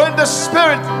transformed when the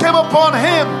Spirit came upon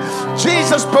him.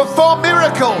 Jesus performed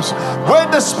miracles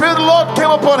when the Spirit of the Lord came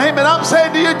upon him. And I'm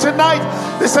saying to you tonight,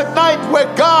 it's a night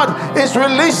where God is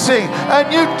releasing a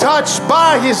new touch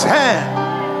by his hand.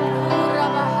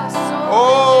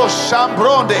 Oh,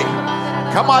 Shambronde.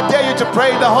 Come on, I dare you to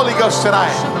pray in the Holy Ghost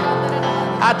tonight.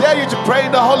 I dare you to pray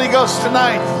in the Holy Ghost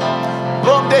tonight.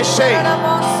 Bronde she.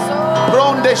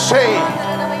 Bronde she.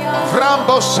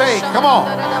 Frambose. Come on.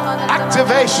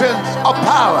 Activation of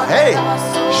power. Hey.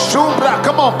 Shumbra.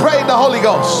 Come on, pray in the Holy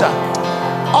Ghost.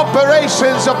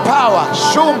 operations of power,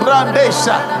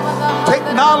 Shumbrandesa,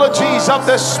 technologies of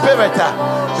the Spirit,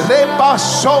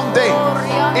 Rebasonde,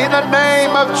 in the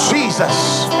name of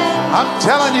Jesus. I'm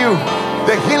telling you,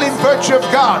 the healing virtue of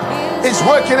God is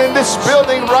working in this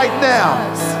building right now.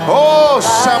 Oh,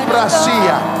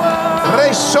 Sambrasia,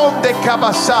 Resonde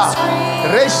Cabasa,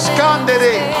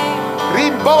 Rescandere,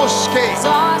 Rimboske,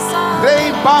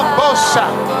 Rebambosa,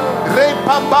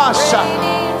 Rebambasa,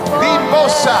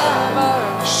 Rimbosa,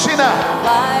 Shina.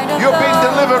 You're being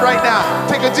delivered right now.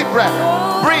 Take a deep breath.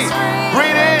 Breathe.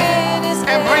 Breathe in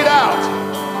and breathe out.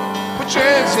 Put your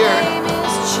hands here.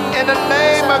 In the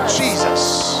name of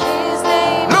Jesus.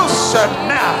 Loose her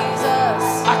now.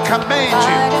 I command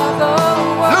you.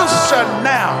 Loose her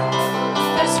now.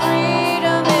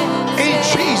 In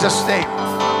Jesus' name.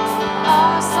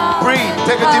 Breathe.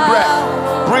 Take a deep breath.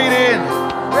 Breathe in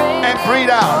and breathe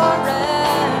out.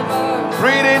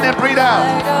 Breathe in and breathe out.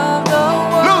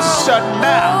 Loose her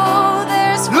now.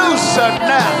 Loose her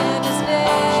now.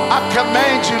 I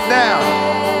command you now.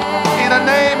 In the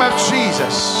name of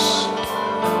Jesus.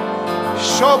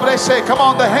 Say, come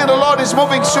on, the hand of the Lord is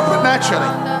moving supernaturally.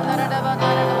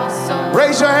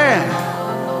 Raise your hand.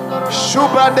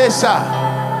 Shubradesa.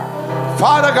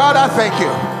 Father God, I thank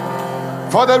you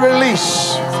for the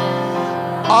release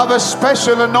of a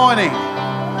special anointing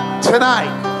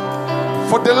tonight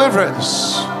for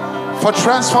deliverance, for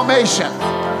transformation,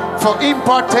 for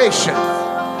impartation.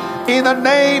 In the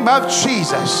name of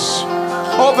Jesus,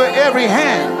 over every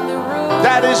hand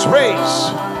that is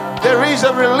raised, there is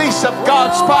a release of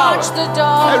God's power,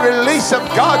 a release of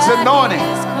God's anointing.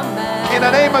 In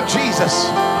the name of Jesus.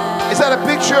 Is that a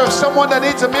picture of someone that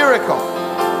needs a miracle?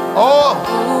 Oh,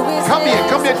 come here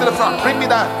to the front. Bring me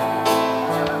that.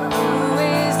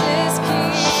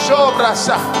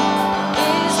 Shobrasa.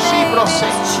 Shibrose.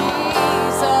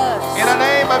 In the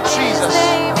name of Jesus,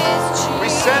 we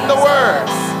send the word.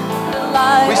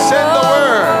 We send the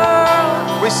word.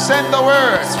 We send the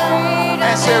word.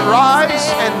 And say,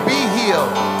 rise and be healed.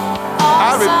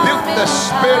 I rebuke the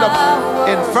spirit of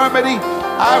infirmity.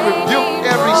 I rebuke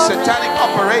every satanic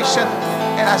operation.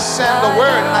 And I send the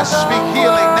word and I speak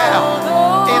healing now.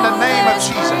 In the name of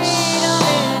Jesus.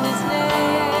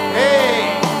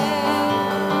 Hey.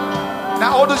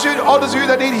 Now all those of you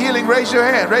that need healing, raise your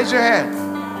hand. Raise your hand.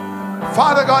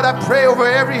 Father God, I pray over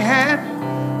every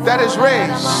hand that is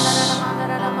raised.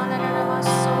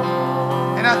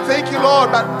 And I thank you, Lord,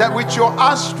 that with your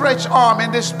outstretched arm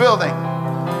in this building,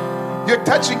 you're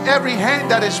touching every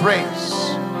hand that is raised.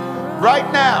 Right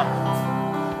now,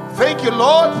 thank you,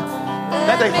 Lord,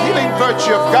 that the healing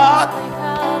virtue of God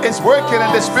is working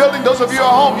in this building. Those of you at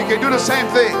home, you can do the same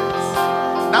thing.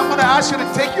 Now I'm going to ask you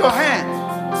to take your hand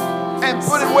and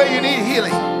put it where you need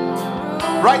healing.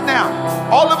 Right now,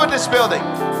 all over this building.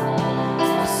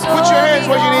 Put your hands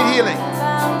where you need healing.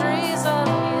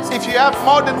 If you have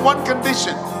more than one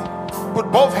condition, put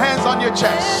both hands on your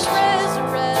chest.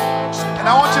 And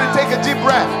I want you to take a deep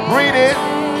breath. Breathe in,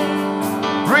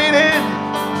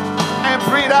 and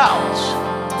breathe out.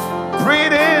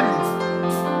 Breathe in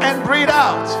and breathe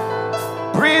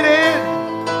out. Breathe in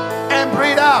and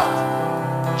breathe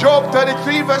out. Job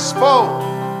 33 verse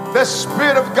 4. The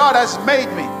Spirit of God has made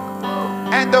me,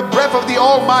 and the breath of the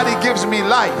Almighty gives me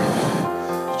life.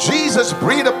 Jesus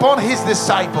breathed upon his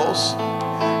disciples.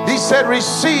 He said,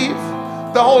 receive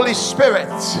the Holy Spirit.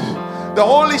 The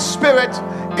Holy Spirit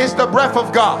is the breath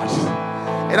of God.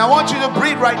 And I want you to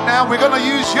breathe right now. We're going to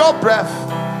use your breath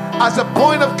as a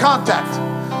point of contact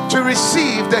to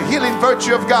receive the healing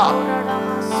virtue of God.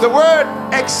 The word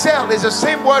exhale is the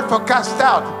same word for cast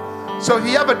out. So if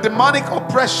you have a demonic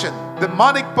oppression,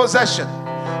 demonic possession,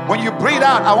 when you breathe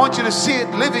out, I want you to see it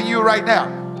live in you right now.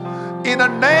 In the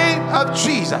name of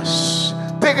Jesus,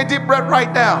 take a deep breath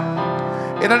right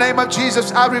now. In the name of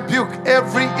Jesus, I rebuke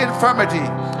every infirmity,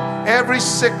 every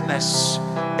sickness,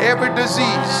 every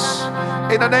disease.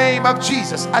 In the name of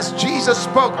Jesus, as Jesus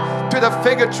spoke to the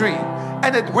fig tree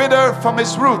and it withered from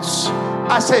its roots,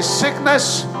 I say,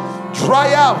 sickness,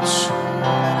 dry out.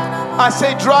 I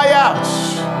say, dry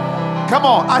out. Come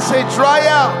on, I say, dry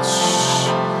out.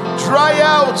 Dry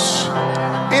out.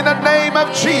 In the name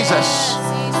of Jesus,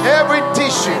 every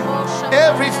tissue,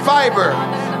 every fiber,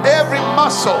 every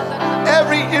muscle,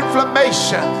 every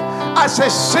inflammation, I say,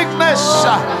 sickness,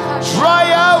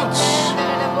 dry out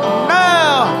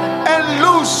now and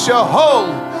loose your hold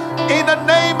in the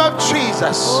name of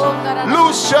Jesus.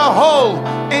 Loose your hold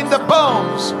in the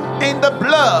bones, in the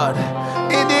blood,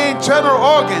 in the internal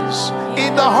organs,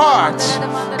 in the heart,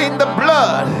 in the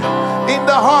blood, in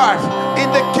the heart, in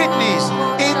the kidneys,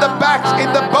 in the back,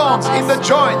 in the bones, in the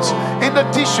joints, in the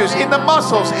tissues, in the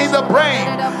muscles, in the brain.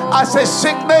 I say,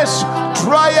 sickness,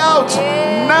 dry out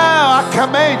now. I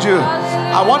command you.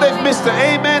 I wonder if Mr.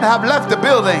 Amen have left the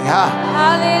building.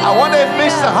 I wonder if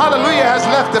Mr. Hallelujah has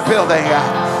left the building.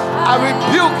 I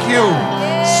rebuke you,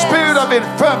 spirit of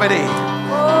infirmity.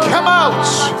 Come out.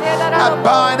 I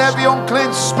bind every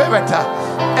unclean spirit,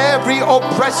 every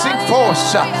oppressing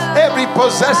force, every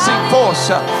possessing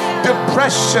force,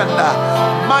 depression,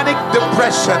 manic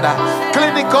depression,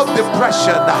 clinical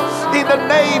depression. In the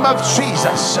name of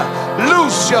Jesus,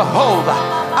 loose your hold.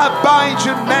 I bind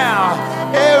you now.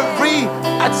 Every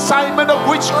assignment of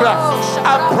witchcraft,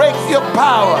 I break your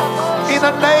power in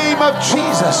the name of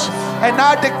Jesus. And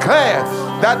I declare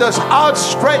that this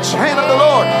outstretched hand of the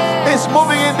Lord is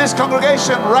moving in this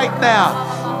congregation right now.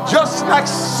 Just like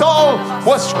Saul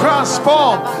was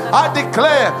transformed, I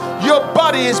declare your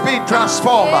body is being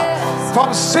transformed.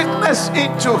 From sickness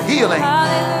into healing,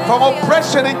 from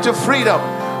oppression into freedom.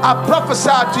 I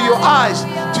prophesy to your eyes,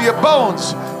 to your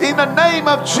bones, in the name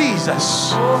of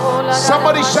Jesus.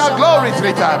 Somebody shout glory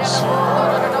 3 times.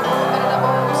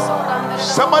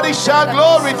 Somebody shout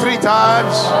glory 3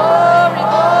 times.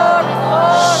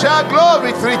 Shout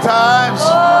glory 3 times.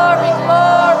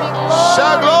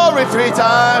 Shout glory 3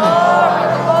 times.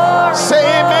 Say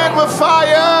amen with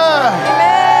fire.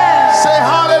 Say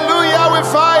hallelujah with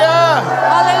fire.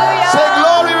 Say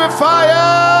glory with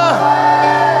fire.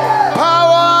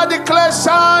 Power declares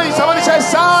signs. Somebody say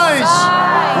signs.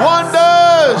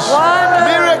 Wonders.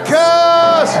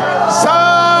 Miracles.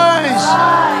 Signs.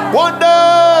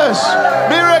 Wonders.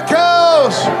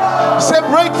 Miracles. Say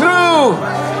breakthrough.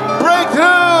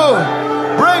 Breakthrough.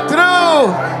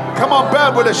 Breakthrough. Come on,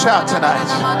 bear with a shout tonight.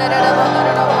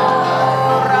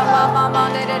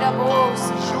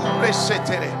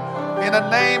 In the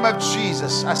name of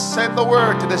Jesus, I send the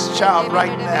word to this child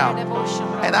right now.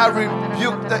 And I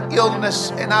rebuke the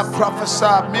illness and I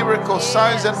prophesy miracles,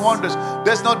 signs and wonders.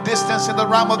 There's no distance in the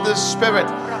realm of the spirit.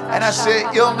 And I say,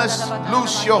 illness,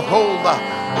 loose your hold.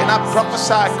 And I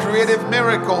prophesy creative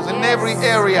miracles in every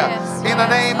area. In the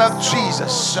name of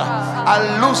Jesus, I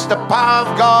loose the power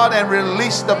of God and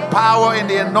release the power in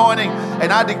the anointing.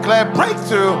 And I declare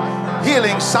breakthrough,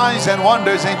 healing, signs and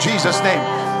wonders in Jesus'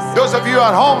 name. Those of you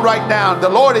at home right now, the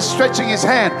Lord is stretching his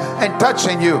hand and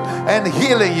touching you and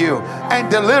healing you and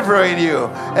delivering you.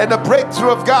 And the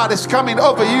breakthrough of God is coming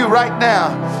over you right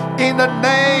now in the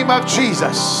name of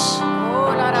Jesus.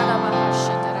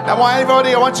 Now, I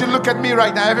want you to look at me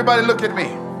right now. Everybody look at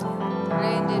me.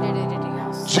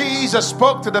 Jesus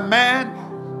spoke to the man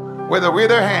with a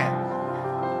withered hand.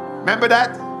 Remember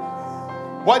that?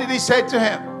 What did he say to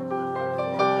him?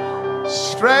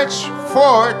 Stretch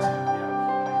forth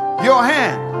your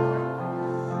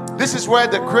hand. This is where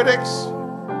the critics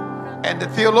and the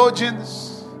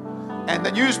theologians and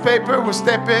the newspaper will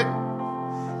step in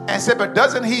and say, but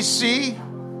doesn't he see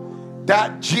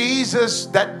that Jesus,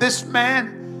 that this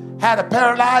man had a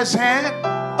paralyzed hand,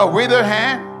 a withered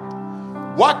hand?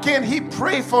 Why can't he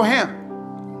pray for him?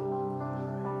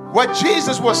 What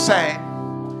Jesus was saying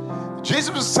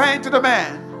to the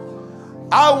man,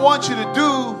 I want you to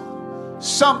do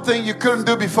something you couldn't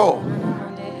do before.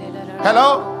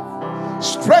 Hello?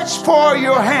 Stretch forth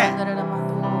your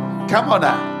hand. Come on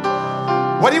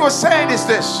now. What he was saying is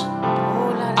this.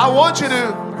 I want you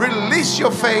to release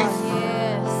your faith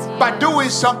by doing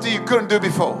something you couldn't do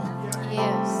before.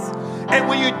 And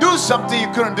when you do something you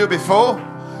couldn't do before,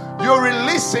 you're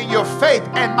releasing your faith,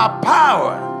 and my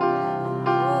power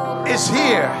is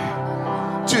here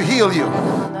to heal you.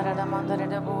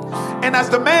 And as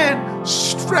the man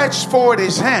stretched forward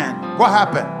his hand, what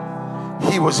happened?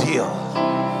 He was healed.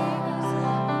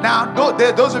 Now,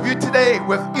 those of you today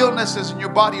with illnesses in your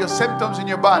body or symptoms in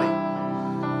your body,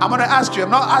 I'm going to ask you, I'm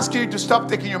not asking you to stop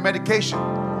taking your medication,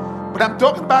 but I'm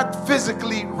talking about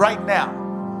physically right now.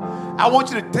 I want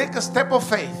you to take a step of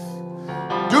faith.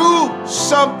 Do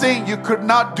something you could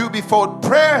not do before.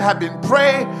 Prayer had been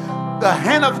prayed. The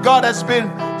hand of God has been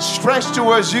stretched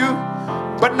towards you.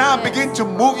 But now begin to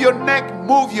move your neck,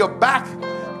 move your back.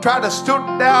 Try to stoop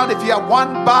down. If you have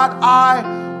one bad eye,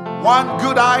 one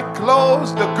good eye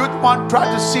closed, the good one, try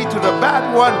to see to the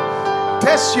bad one.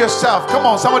 Test yourself. Come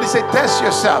on, somebody say test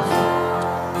yourself.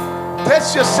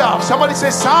 Test yourself. Somebody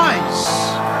say signs,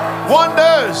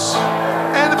 wonders,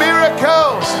 and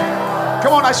miracles.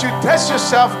 Come on, as you test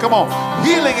yourself, come on.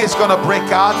 Healing is going to break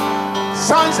out.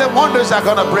 Signs and wonders are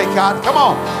going to break out. Come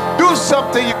on. Do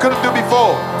something you couldn't do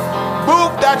before.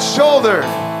 Move that shoulder.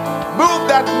 Move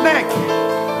that neck.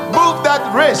 Move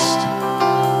that wrist.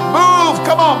 Move.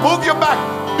 Come on. Move your back.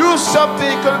 Do something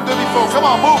you couldn't do before. Come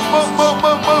on. Move, move, move,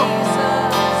 move, move.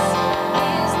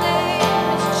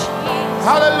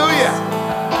 Hallelujah.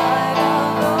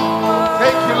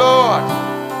 Thank you, Lord.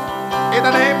 In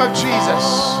the name of Jesus.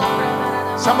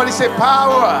 Somebody say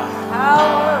power.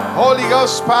 Power. Holy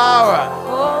Ghost power.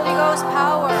 Holy Ghost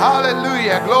power.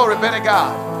 Hallelujah. Glory be to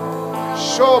God.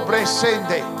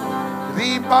 Sobresende.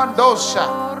 Ribandosa.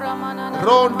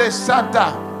 Ronde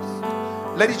Santa.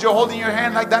 Ladies, you're holding your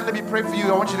hand like that. Let me pray for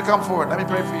you. I want you to come forward. Let me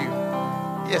pray for you.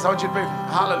 Yes, I want you to pray for you.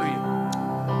 Hallelujah.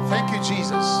 Thank you,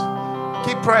 Jesus.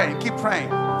 Keep praying. Keep praying.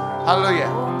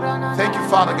 Hallelujah. Thank you,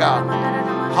 Father God.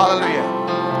 Hallelujah.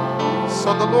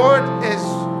 So the Lord is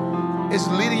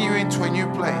leading you into a new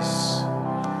place.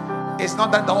 It's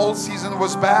not that the old season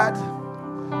was bad,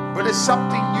 but it's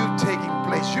something new taking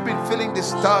place. You've been feeling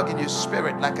this tug in your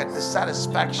spirit, like a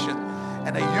dissatisfaction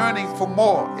and a yearning for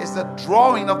more. It's the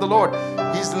drawing of the Lord.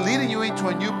 He's leading you into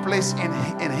a new place in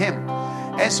Him.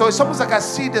 And so it's almost like I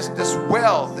see this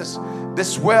well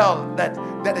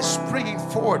that is springing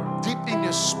forward deep in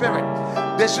your spirit.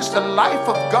 There's just the life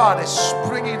of God is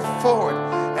springing forward.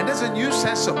 And there's a new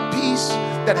sense of peace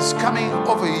that is coming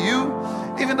over you,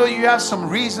 even though you have some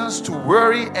reasons to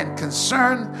worry and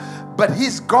concern. But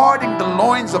He's guarding the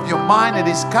loins of your mind, and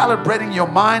He's calibrating your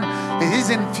mind, and He's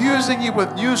infusing you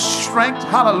with new strength.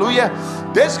 Hallelujah.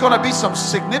 There's going to be some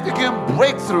significant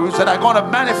breakthroughs that are going to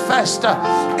manifest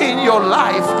in your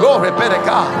life. Glory be to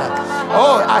God.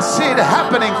 Oh, I see it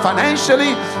happening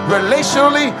financially,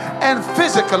 relationally, and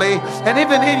physically, and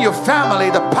even in your family.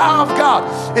 The power of God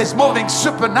is moving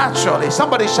supernaturally.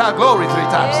 Somebody shout glory 3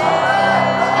 times.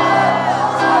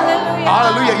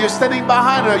 Hallelujah. You're standing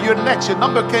behind her. You're next. Your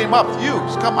number came up. You.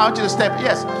 Come on, you to step.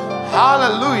 Yes.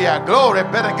 Hallelujah. Glory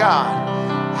be to God.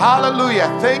 Hallelujah.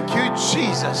 Thank you,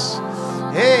 Jesus.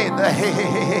 Hey.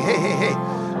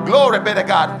 Glory be to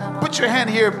God. Put your hand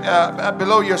here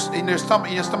below in your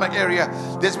stomach area.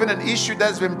 There's been an issue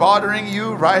that's been bothering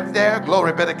you right there.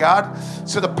 Glory be to God.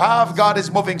 So the power of God is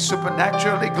moving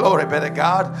supernaturally. Glory be to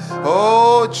God.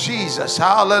 Oh, Jesus.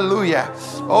 Hallelujah.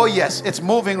 Oh, yes. It's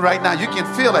moving right now. You can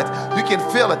feel it. You can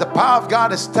feel it. The power of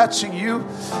God is touching you.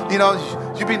 You know,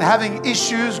 you've been having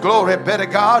issues. Glory be to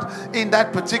God. In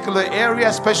that particular area,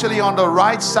 especially on the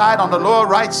right side, on the lower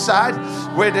right side,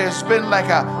 where there's been like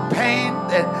a pain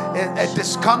and a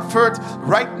discomfort.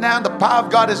 Right now, the power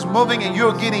of God is moving and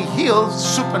you're getting healed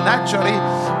supernaturally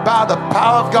by the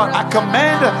power of God. I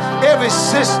command every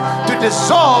cyst to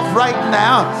dissolve right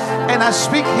now, and I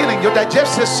speak healing. Your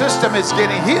digestive system is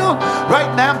getting healed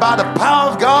right now by the power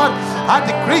of God. I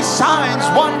decree signs,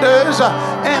 wonders,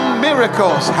 and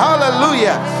miracles.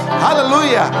 Hallelujah.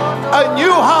 Hallelujah. A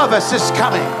new harvest is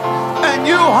coming. A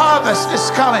new harvest is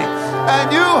coming. A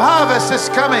new harvest is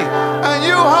coming. A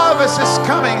new harvest is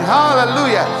coming.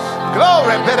 Hallelujah.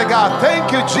 Glory be to God.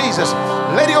 Thank you, Jesus.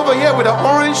 Lady over here with an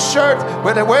orange shirt,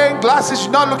 with the wearing glasses.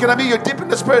 You're not looking at me. You're deep in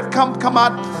the spirit. Come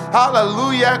out.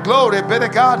 Hallelujah. Glory be to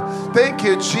God. Thank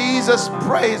you, Jesus.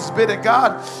 Praise be to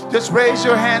God. Just raise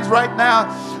your hands right now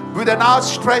with an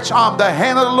outstretched arm. The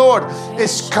hand of the Lord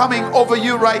is coming over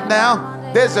you right now.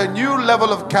 There's a new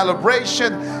level of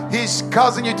calibration. He's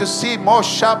causing you to see more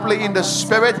sharply in the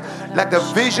spirit, like the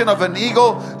vision of an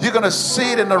eagle. You're going to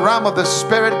see it in the realm of the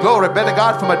spirit. Glory be to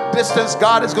God. From a distance,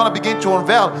 God is going to begin to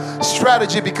unveil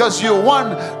strategy, because you're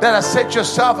one that has set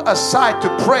yourself aside to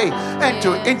pray and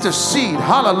to intercede.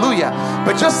 Hallelujah.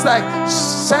 But just like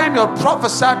Samuel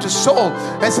prophesied to Saul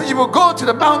and said, you will go to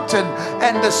the mountain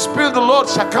and the Spirit of the Lord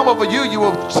shall come over you. You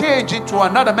will change into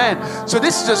another man. So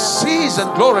this is a season,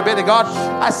 glory be to God.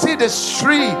 I see this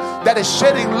tree that is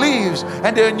shedding leaves,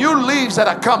 and there are new leaves that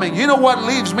are coming. You know what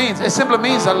leaves means? It simply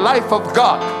means the life of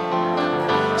God.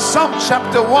 Psalm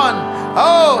chapter 1.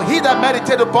 Oh, he that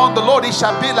meditated upon the Lord, he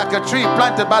shall be like a tree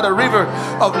planted by the river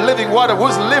of living water,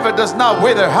 whose liver does not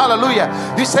wither. Hallelujah.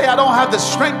 You say, I don't have the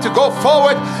strength to go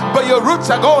forward, but your roots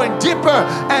are going deeper,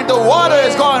 and the water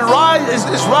is going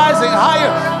is rising higher.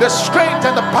 The strength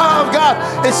and the power of God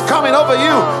is coming over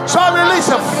you. So I release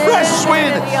a fresh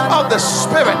wind of the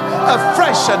Spirit, a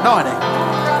fresh anointing.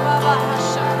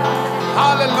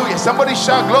 Hallelujah. Somebody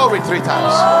shout glory 3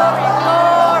 times.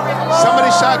 Somebody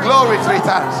shout glory 3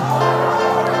 times.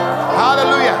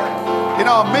 Hallelujah. You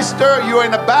know, mister, you're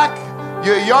in the back,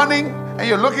 you're yawning, and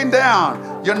you're looking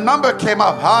down. Your number came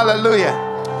up. Hallelujah.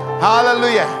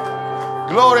 Hallelujah.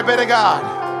 Glory be to God.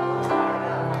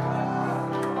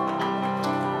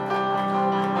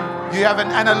 You have an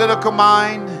analytical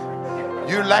mind.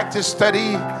 You like to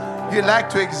study. You like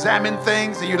to examine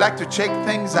things, and you like to check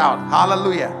things out.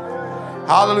 Hallelujah.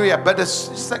 Hallelujah. But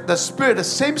it's like the spirit, the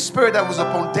same spirit that was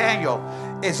upon Daniel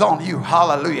is on you.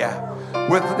 Hallelujah.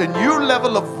 With a new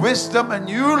level of wisdom, a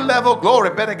new level,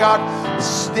 glory be to God.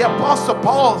 The Apostle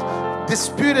Paul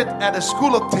disputed at the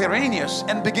school of Tyrannus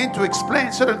and began to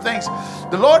explain certain things.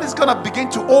 The Lord is going to begin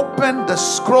to open the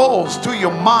scrolls to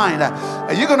your mind,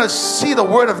 and you're going to see the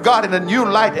word of God in a new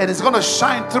light, and it's going to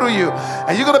shine through you,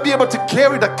 and you're going to be able to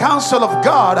carry the counsel of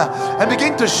God and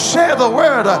begin to share the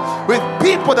word with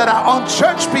people that are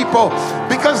unchurched people,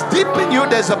 because deep in you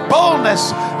there's a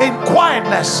boldness in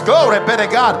quietness. Glory be to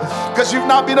God, because you've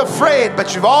not been afraid,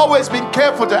 but you've always been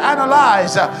careful to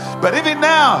analyze. But even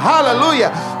now,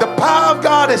 hallelujah, the power of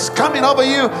God is coming over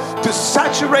you to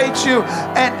saturate you,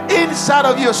 and inside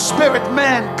of your spirit,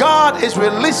 man, God is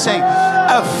releasing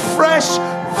a fresh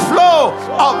flow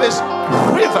of His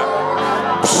river.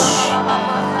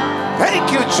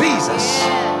 Thank you, Jesus.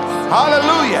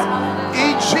 Hallelujah.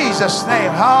 In Jesus'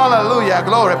 name. Hallelujah.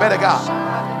 Glory be to God.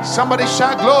 Somebody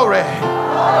shout glory.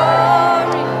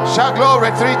 Shout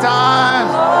glory 3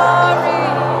 times.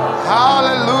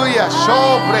 Hallelujah.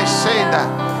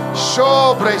 Sobresenda.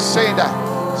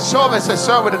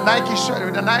 Sir, with the Nike shirt,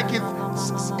 with the Nike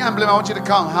emblem, I want you to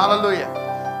come. Hallelujah.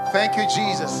 Thank you,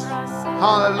 Jesus.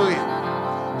 Hallelujah.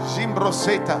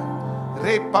 Zimbroseta,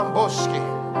 Repamboski,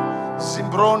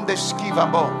 Zimbronde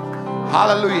Skivambo.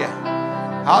 Hallelujah.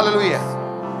 Hallelujah.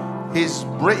 He's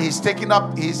taking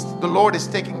up, the Lord is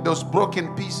taking those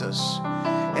broken pieces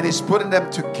and He's putting them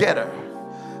together.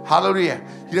 Hallelujah.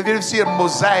 You ever see a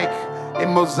mosaic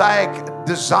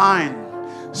design?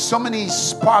 So many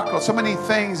sparkles, so many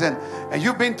things, and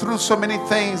you've been through so many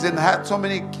things and had so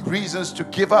many reasons to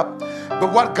give up.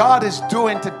 But what God is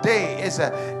doing today is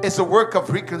a work of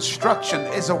reconstruction,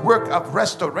 is a work of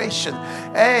restoration.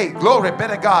 Hey, glory be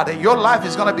to God. And your life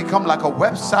is going to become like a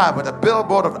website with a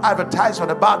billboard of advertisement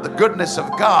about the goodness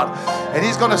of God. And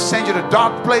He's going to send you to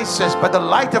dark places, but the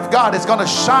light of God is going to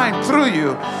shine through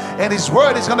you. And His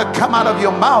word is going to come out of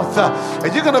your mouth.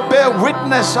 And you're going to bear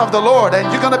witness of the Lord.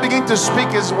 And you're going to begin to speak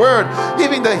His word.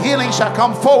 Even the healing shall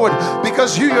come forward,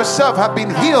 because you yourself have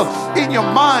been healed in your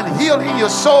mind, healed in your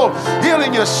soul, healed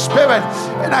in your spirit.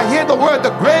 And I hear the word, the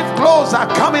grave clothes are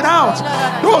coming out.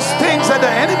 Those things that the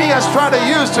enemy has tried to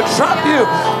use to trap you,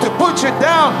 to put you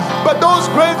down. But those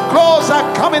grave clothes are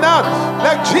coming out.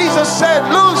 Like Jesus said,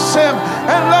 loose him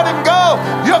and let him go.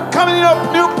 You're coming in a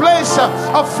new place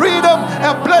of freedom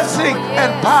and blessing and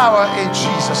power in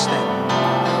Jesus' name.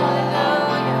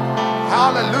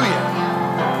 Hallelujah.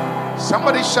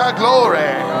 Somebody shout glory.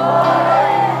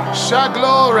 Shout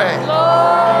glory.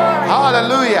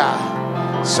 Hallelujah.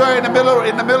 Sir, in the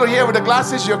middle here with the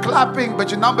glasses, you're clapping, but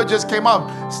your number just came up.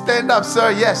 Stand up, sir.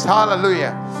 Yes.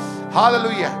 Hallelujah.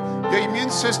 Hallelujah. Your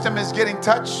immune system is getting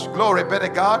touched. Glory be to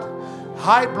God.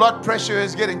 High blood pressure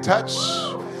is getting touched.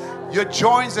 Your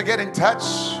joints are getting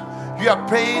touched. You have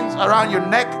pains around your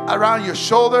neck, around your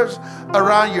shoulders,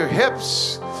 around your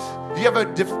hips. You have a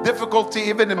difficulty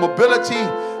even in mobility.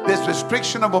 There's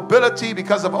restriction of mobility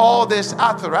because of all this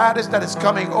arthritis that is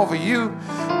coming over you.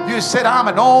 You said, I'm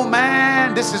an old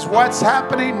man. This is what's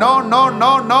happening. No.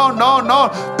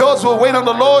 Those who wait on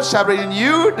the Lord shall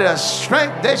renew their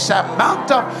strength. They shall mount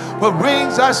up with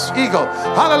wings as eagle.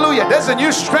 Hallelujah. There's a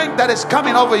new strength that is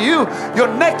coming over you. Your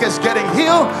neck is getting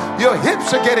healed. Your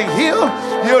hips are getting healed.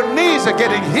 Your knees are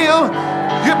getting healed.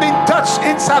 You've been touched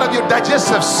inside of your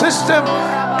digestive system.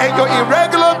 And your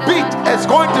irregular beat is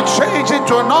going to change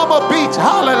into a normal beat.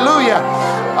 Hallelujah.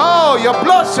 Oh, your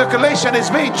blood circulation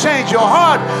is being changed. Your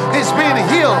heart is being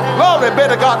healed. Glory be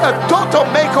to God. A total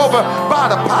makeover by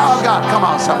the power of God. Come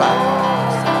on, somebody.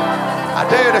 I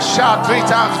dare you to shout 3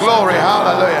 times glory.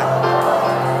 Hallelujah.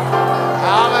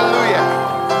 Hallelujah.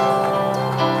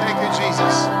 Thank you,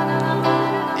 Jesus.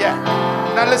 Yeah.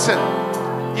 Now listen.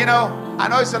 You know, I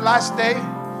know it's the last day.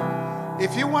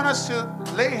 If you want us to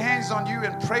lay hands on you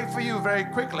and pray for you very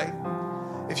quickly,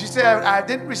 if you say, I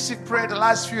didn't receive prayer the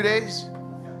last few days,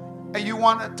 and you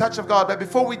want a touch of God, but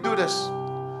before we do this,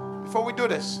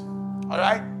 all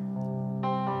right,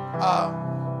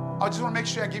 I just want to make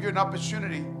sure I give you an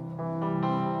opportunity,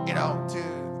 to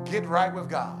get right with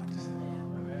God.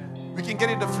 We can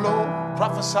get in the flow,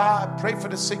 prophesy, pray for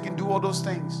the sick, and do all those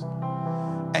things.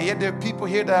 And yet there are people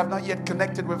here that have not yet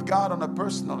connected with God on a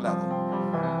personal level.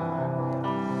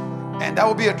 And that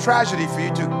would be a tragedy for you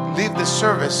to leave this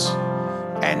service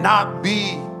and not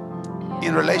be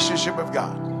in relationship with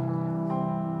God.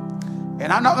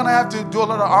 And I'm not going to have to do a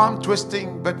lot of arm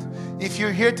twisting, but if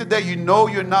you're here today, you know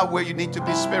you're not where you need to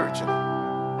be spiritually.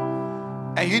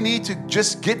 And you need to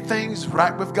just get things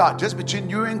right with God, just between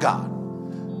you and God.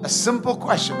 A simple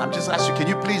question. I'm just asking, can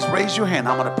you please raise your hand?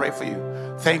 I'm going to pray for you.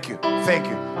 Thank you. Thank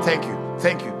you. Thank you.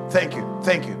 Thank you. Thank you.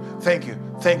 Thank you. Thank you.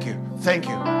 Thank you. Thank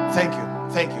you. Thank you.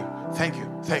 Thank you. Thank you.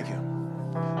 Thank you.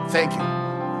 Thank you.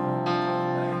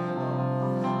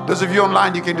 Those of you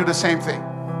online, you can do the same thing.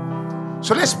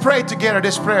 So let's pray together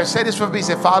this prayer. Say this with me.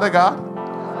 Say, Father God,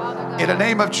 in the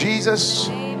name of Jesus,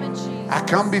 I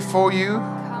come before you.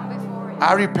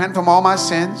 I repent from all my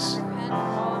sins.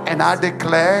 And I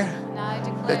declare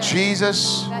that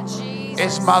Jesus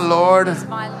is my Lord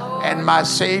and my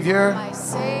Savior.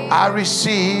 I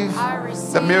receive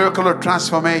the miracle of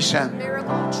transformation.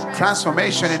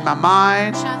 Transformation in my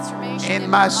mind, in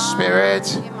my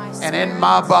spirit, and in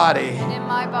my body.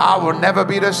 I will never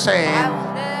be the same.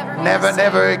 Never,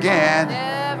 never again.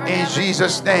 In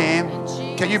Jesus' name.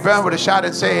 Can you burn with a shout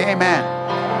and say amen?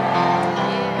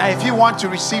 Now, if you want to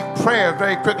receive prayer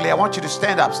very quickly, I want you to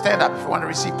stand up. Stand up if you want to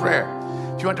receive prayer.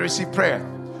 If you want to receive prayer.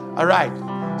 All right.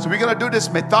 So we're going to do this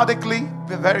methodically,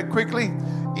 very quickly.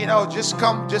 You know, just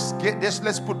come, just get this.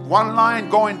 Let's put one line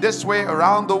going this way,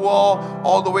 around the wall,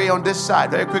 all the way on this side,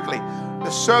 very quickly.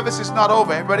 The service is not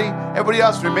over. Everybody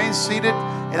else remain seated.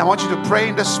 And I want you to pray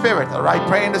in the Spirit. All right.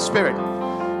 Pray in the Spirit.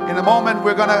 In a moment,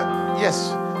 we're going to,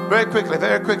 yes, very quickly,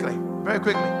 very quickly, very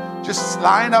quickly. Just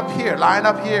line up here,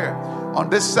 on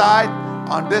this side,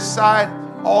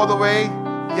 all the way.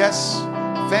 Yes,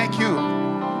 thank you,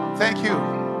 thank you.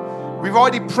 We've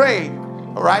already prayed,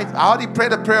 all right? I already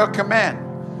prayed a prayer of command.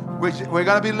 We're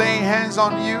going to be laying hands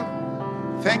on you.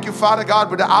 Thank you, Father God,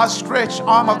 with the outstretched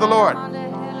arm of the Lord.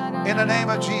 In the name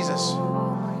of Jesus.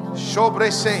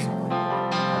 Shobrese.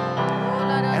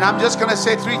 And I'm just going to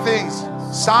say three things.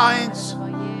 Signs,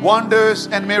 wonders,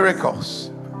 and miracles.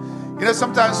 You know,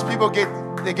 sometimes people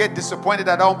get disappointed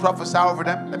that I don't prophesy over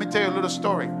them. Let me tell you a little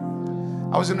story.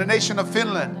 I was in the nation of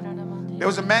Finland. There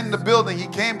was a man in the building. He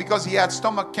came because he had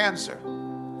stomach cancer.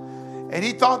 And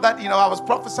he thought that, I was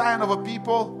prophesying over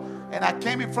people. And I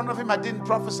came in front of him. I didn't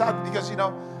prophesy because,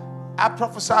 I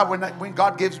prophesy when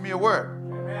God gives me a word.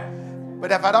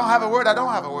 But if I don't have a word, I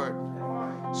don't have a word.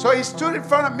 So he stood in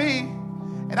front of me.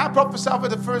 And I prophesied over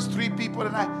the first three people.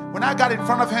 And when I got in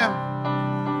front of him,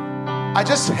 I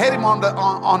just hit him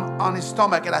on his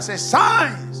stomach. And I said,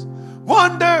 signs,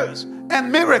 wonders,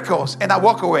 and miracles. And I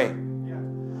walk away.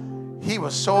 He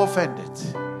was so offended.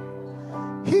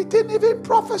 He didn't even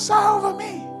prophesy over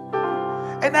me.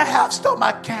 And I have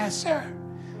stomach cancer.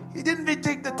 He didn't even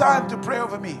take the time to pray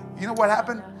over me. You know what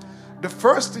happened? The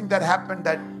first thing that happened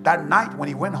that night when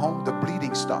he went home, the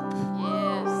bleeding stopped.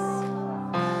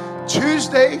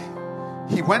 Tuesday,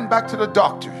 he went back to the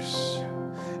doctors.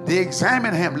 They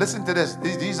examined him. Listen to this.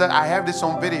 I have this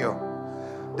on video.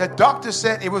 The doctor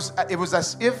said it was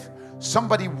as if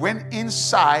somebody went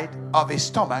inside of his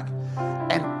stomach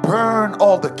and burned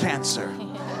all the cancer.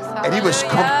 And he was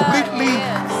completely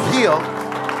healed.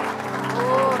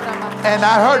 And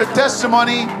I heard a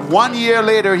testimony 1 year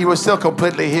later, he was still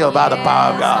completely healed by the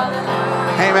power of God.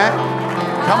 Amen.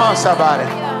 Come on, somebody.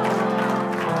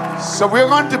 So we're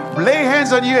going to lay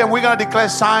hands on you and we're going to declare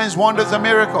signs, wonders, and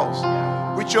miracles.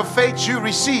 With your faith you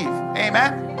receive.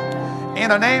 Amen. In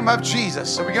the name of Jesus.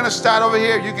 So we're going to start over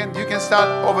here. You can start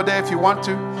over there if you want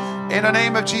to. In the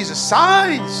name of Jesus.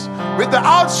 Signs with the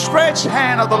outstretched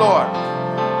hand of the Lord.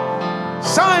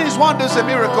 Signs, wonders, and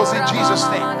miracles in Jesus'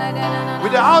 name.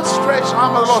 With the outstretched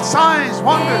arm of the Lord. Signs,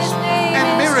 wonders,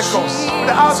 and miracles. With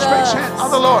the outstretched hand of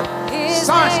the Lord.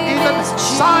 Signs,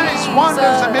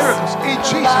 wonders, and miracles in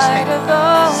Jesus' name.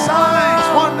 Signs,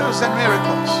 wonders, and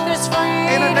miracles.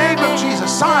 In the name of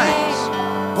Jesus. Signs,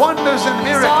 wonders, and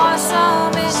miracles.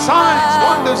 Signs,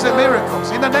 wonders, and miracles.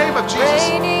 In the name of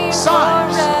Jesus.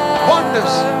 Signs,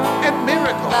 wonders, and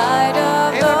miracles.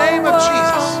 In the name of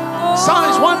Jesus.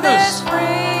 Signs, wonders,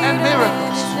 and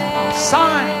miracles.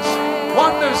 Signs,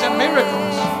 wonders, and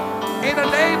miracles. In the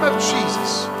name of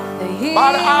Jesus.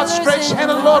 By the outstretched hand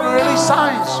of the Lord, we release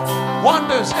signs,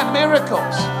 wonders, and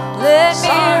miracles.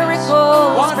 Signs,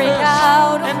 wonders,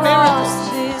 and miracles.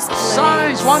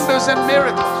 Signs, wonders, and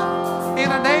miracles. In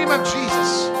the name of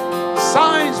Jesus.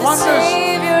 Signs, wonders,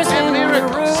 and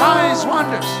miracles. Signs,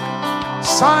 wonders.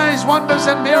 Signs, wonders,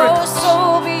 and miracles.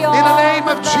 In the name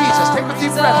of Jesus. Take a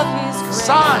deep breath.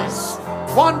 Signs,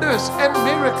 wonders, and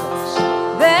miracles.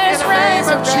 In the name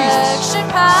of Jesus.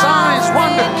 Signs,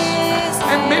 wonders,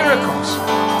 and miracles.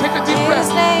 Take a deep breath.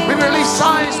 We release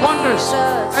signs, wonders,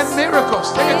 and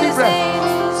miracles. Take a deep breath.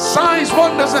 Signs,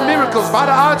 wonders, and miracles by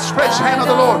the outstretched hand of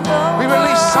the Lord. We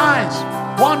release signs,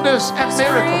 wonders, and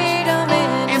miracles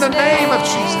in the name of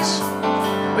Jesus.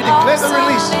 We declare the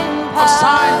release of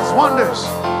signs, wonders,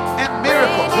 and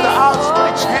miracles with the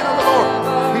outstretched hand of the Lord.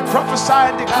 We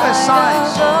prophesy and declare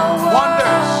signs,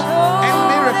 wonders, and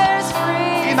miracles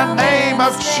in the name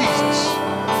of Jesus.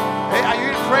 Hey, are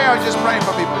you in prayer or just praying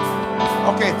for people?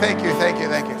 Okay, thank you.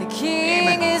 The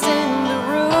King is in the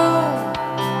room.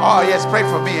 Oh, yes, pray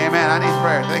for me. Amen. I need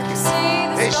prayer. Thank you.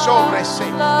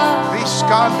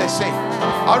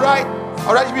 All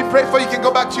right. You've been prayed for. You can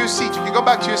go back to your seat.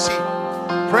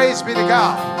 Praise be to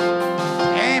God.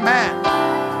 Amen.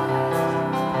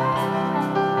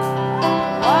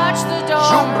 Watch the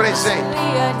dawn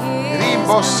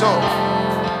Rimboso.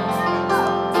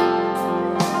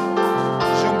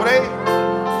 Zumbre,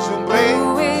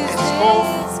 Esco,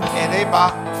 Ereba,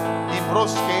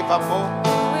 Imbroske, Vamo,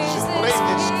 Zumbre,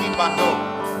 Eskibando.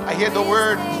 I hear the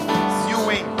word new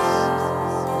wings.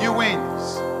 New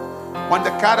wings. When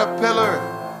the caterpillar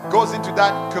goes into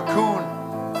that cocoon,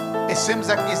 it seems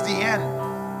like it's the end.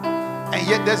 And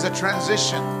yet there's a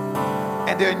transition.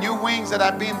 And there are new wings that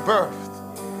are being birthed.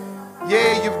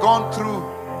 Yeah, you've gone through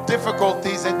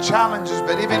difficulties and challenges,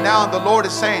 but even now the Lord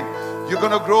is saying, you're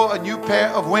going to grow a new pair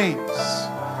of wings.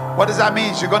 What does that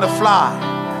mean? You're going to fly.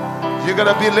 You're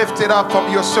going to be lifted up from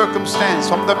your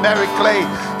circumstance, from the merry clay,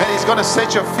 and He's going to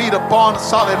set your feet upon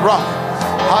solid rock.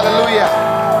 Hallelujah.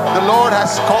 The Lord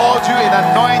has called you and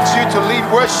anointed you to lead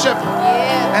worship.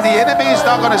 And the enemy is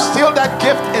not going to steal that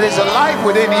gift. It is alive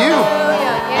within you.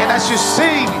 And as you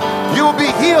sing, you will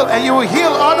be healed and you will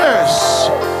heal others.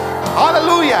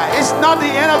 Hallelujah. It's not the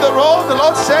end of the road. The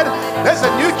Lord said there's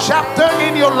a new chapter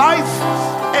in your life,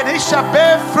 and it shall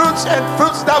bear fruits, and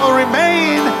fruits that will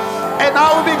remain, and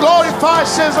I will be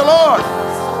glorified, says the Lord.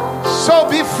 So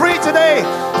be free today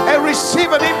and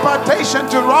receive an impartation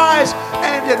to rise,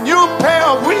 and a new pair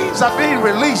of wings are being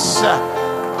released.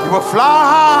 You will fly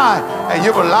high and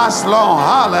you will last long.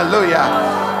 Hallelujah.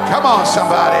 Come on,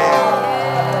 somebody.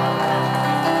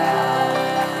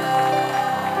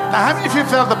 Now, how many of you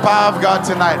felt the power of God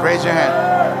tonight? Raise your hand.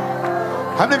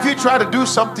 How many of you tried to do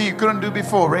something you couldn't do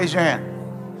before? Raise your hand.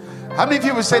 How many of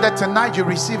you would say that tonight you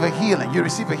receive a healing? You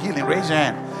receive a healing. Raise your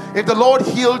hand. If the Lord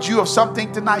healed you of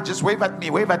something tonight, just wave at me.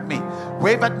 Wave at me.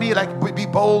 Wave at me, like be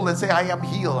bold and say, I am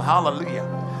healed. Hallelujah.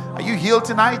 Are you healed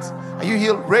tonight? Are you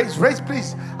healed? Raise,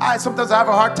 please. Sometimes I have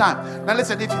a hard time. Now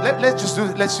listen,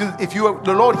 let's do. If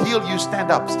the Lord healed you,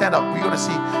 stand up. Stand up. We're going to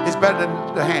see. It's better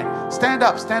than the hand. Stand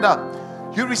up. Stand up.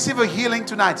 You receive a healing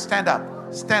tonight. Stand up.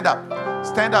 Stand up.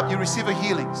 Stand up. You receive a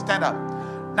healing. Stand up.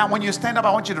 Now, when you stand up,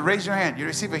 I want you to raise your hand. You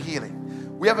receive a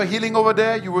healing. We have a healing over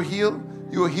there. You will heal.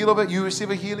 You will heal over. You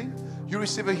receive a healing. You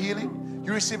receive a healing.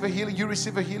 You receive a healing. You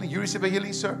receive a healing. You receive a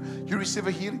healing, sir. You receive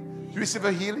a healing. You receive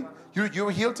a healing. You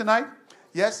were healed tonight.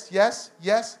 Yes, yes,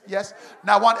 yes, yes.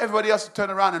 Now, I want everybody else to turn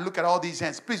around and look at all these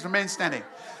hands. Please remain standing.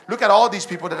 Look at all these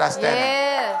people that are standing.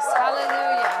 Yes, hallelujah.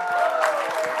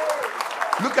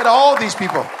 Look at all these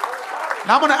people.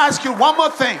 Now, I'm going to ask you one more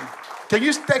thing. Can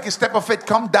you take a step of faith?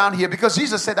 Come down here, because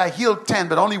Jesus said I healed 10,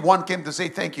 but only one came to say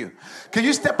thank you. Can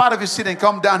you step out of your seat and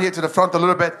come down here to the front a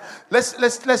little bit? Let's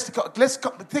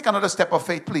take another step of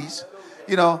faith, please.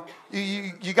 You know,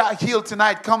 you got healed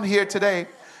tonight. Come here today.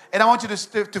 And I want you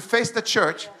to face the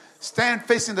church. Stand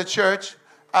facing the church,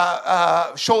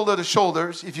 shoulder to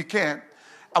shoulders, if you can.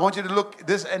 I want you to look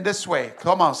this way.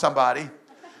 Come on, somebody.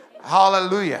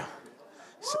 Hallelujah.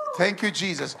 Thank you,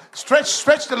 Jesus.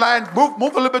 Stretch the line. Move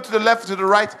a little bit to the left, to the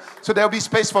right, so there'll be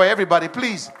space for everybody.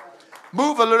 Please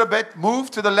move a little bit.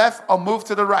 Move to the left or move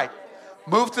to the right.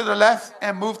 Move to the left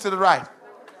and move to the right.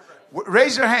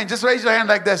 Raise your hand. Just raise your hand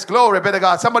like this. Glory be to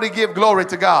God. Somebody give glory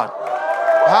to God.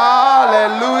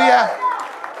 Hallelujah.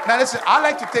 Now listen, I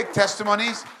like to take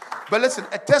testimonies, but listen,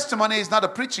 a testimony is not a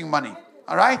preaching money.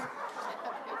 All right?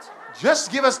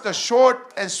 Just give us the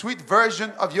short and sweet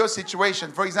version of your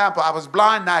situation. For example, I was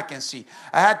blind, now I can see.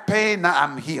 I had pain, now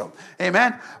I'm healed.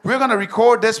 Amen. We're going to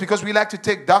record this because we like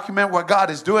to document what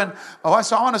God is doing.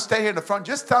 So I want to stay here in the front.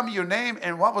 Just tell me your name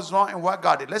and what was wrong and what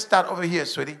God did. Let's start over here,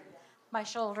 sweetie. My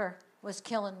shoulder was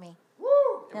killing me. Woo!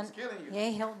 It was killing you. Yeah,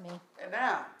 he healed me.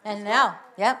 And now?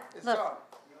 Yep. It's Look. gone.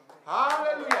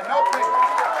 Hallelujah. No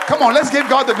pain. Come on, let's give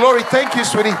God the glory. Thank you,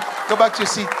 sweetie. Go back to your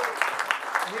seat.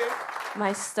 Here.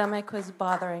 My stomach was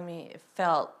bothering me. It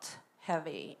felt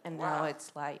heavy, and now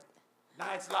it's light.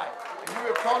 Now it's light. And you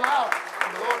will call out.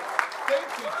 And the Lord, thank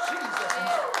you, Jesus.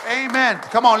 Amen.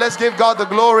 Come on, let's give God the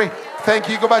glory. Thank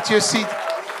you. Go back to your seat.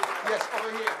 Yes,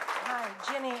 over here. Hi,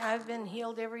 Jenny. I've been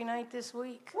healed every night this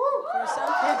week for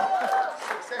something.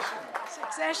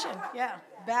 Succession. Yeah.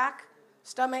 Back,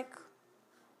 stomach,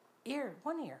 ear.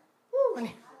 One ear.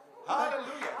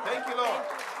 Hallelujah. Thank you, Lord.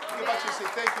 Go back to your seat.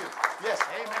 Thank you. Yes.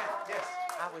 Amen. Yes.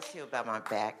 I was healed by my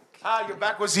back. Your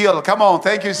back was healed. Come on.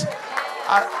 Thank you.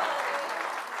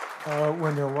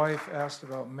 When your wife asked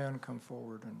about men, come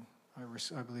forward, and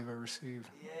I believe I received.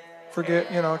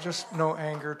 forget, just no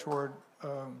anger toward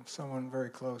someone very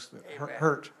close that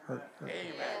hurt. Amen.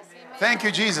 Thank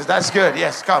you, Jesus. That's good.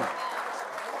 Yes, come.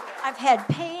 I've had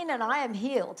pain and I am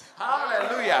healed.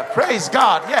 Hallelujah. Praise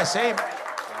God. Yes, amen.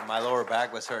 My lower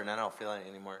back was hurting. I don't feel it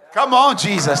anymore. Come on,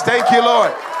 Jesus. Thank you,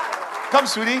 Lord. Come,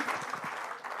 sweetie.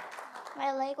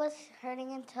 My leg was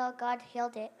hurting until God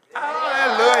healed it.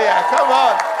 Hallelujah. Come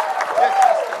on.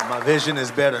 Yes, my vision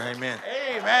is better. Amen.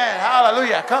 Amen.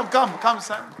 Hallelujah. Come,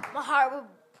 son. My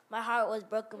heart was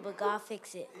broken, but God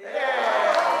fixed it.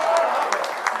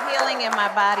 Healing in my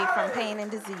body from pain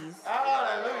and disease.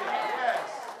 Hallelujah. Yes.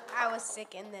 I was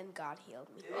sick and then God healed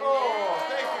me. Oh,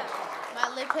 thank you. My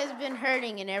lip has been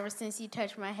hurting, and ever since He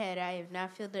touched my head, I have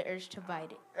not felt the urge to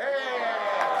bite it. Hey.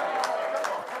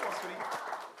 Come on, sweetie.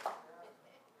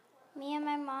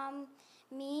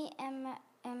 Me and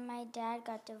my dad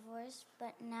got divorced,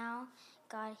 but now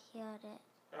God healed it.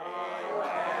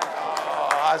 Oh,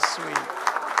 that's sweet.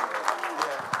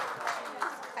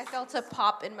 I felt a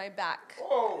pop in my back,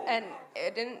 and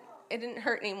it didn't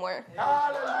hurt anymore.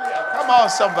 Hallelujah. Come on,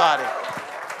 somebody.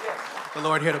 The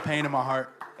Lord healed the pain in my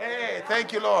heart. Hey,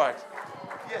 thank you, Lord.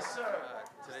 Yes, sir.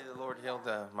 Today the Lord healed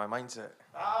my mindset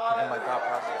and my thought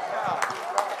process.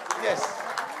 Yes.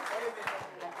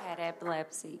 I've had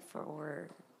epilepsy for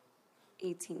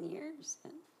 18 years,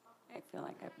 and I feel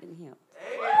like I've been healed.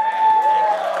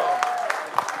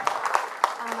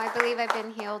 I believe I've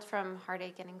been healed from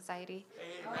heartache and anxiety.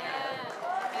 Amen.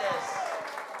 Yes.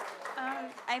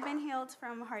 I've been healed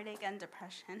from heartache and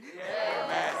depression.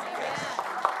 Amen. Yes.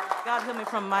 God healed me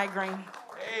from migraine.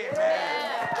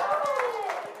 Amen.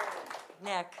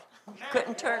 Neck.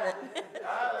 Couldn't turn it.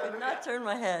 Could not turn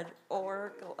my head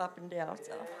or go up and down.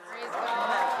 So.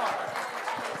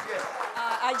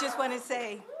 I just want to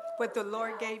say what the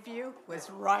Lord gave you was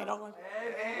right on.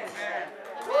 Amen.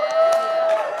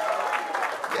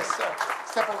 Yes, sir.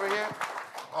 Step over here.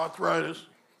 Arthritis.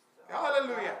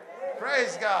 Hallelujah.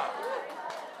 Praise God.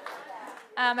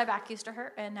 My back used to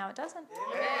hurt, and now it doesn't.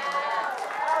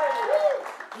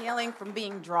 Healing from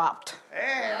being dropped.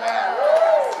 Amen.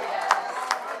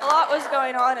 A lot was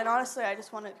going on, and honestly, I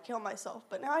just wanted to kill myself.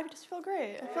 But now I just feel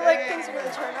great. I feel like things are going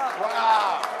to turn out.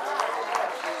 Wow.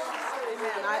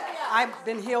 Amen. I've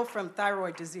been healed from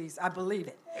thyroid disease. I believe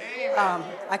it.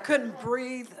 I couldn't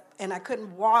breathe, and I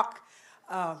couldn't walk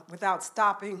without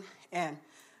stopping, and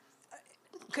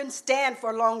couldn't stand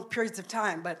for long periods of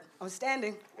time, but I was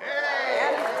standing.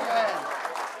 Amen.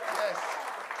 Yes.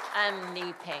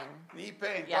 Knee pain. Knee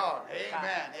pain, Yep. God.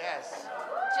 Amen. Yes.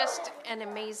 Just an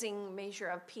amazing measure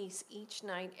of peace each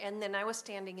night. And then I was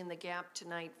standing in the gap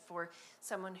tonight for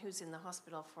someone who's in the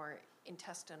hospital for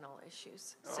intestinal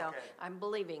issues. So Okay. I'm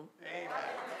believing. Amen.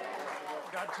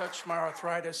 God touched my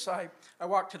arthritis. I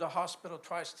walked to the hospital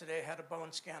twice today, had a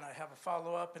bone scan. I have a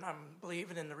follow-up, and I'm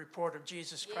believing in the report of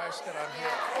Jesus Christ that I'm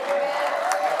healed.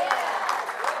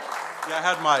 Yeah, I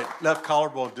had my left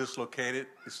collarbone dislocated.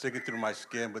 It's sticking through my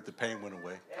skin, but the pain went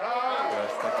away.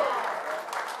 Yes, thank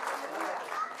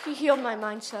you. He healed my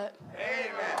mindset.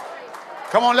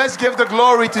 Come on, let's give the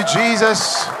glory to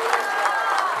Jesus.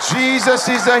 Jesus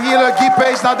is the healer. Gipe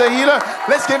is not the healer.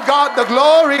 Let's give God the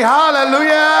glory.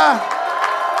 Hallelujah.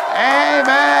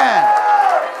 Amen.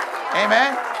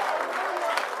 Amen.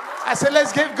 I said,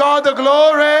 let's give God the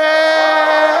glory.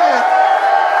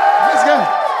 Let's go.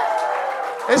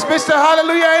 It's Mr.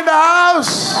 Hallelujah in the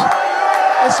house.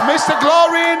 It's Mr.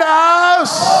 Glory in the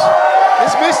house.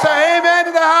 It's Mr. Amen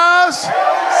in the house.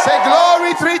 Say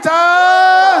glory 3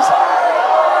 times.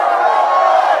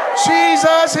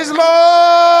 Jesus is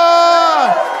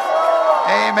Lord.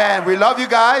 Amen. We love you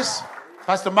guys.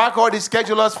 Pastor Mark already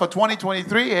scheduled us for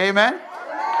 2023. Amen.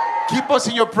 Keep us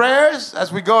in your prayers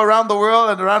as we go around the world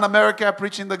and around America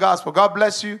preaching the gospel. God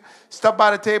bless you. Stop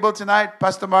by the table tonight.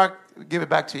 Pastor Mark, give it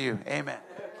back to you. Amen.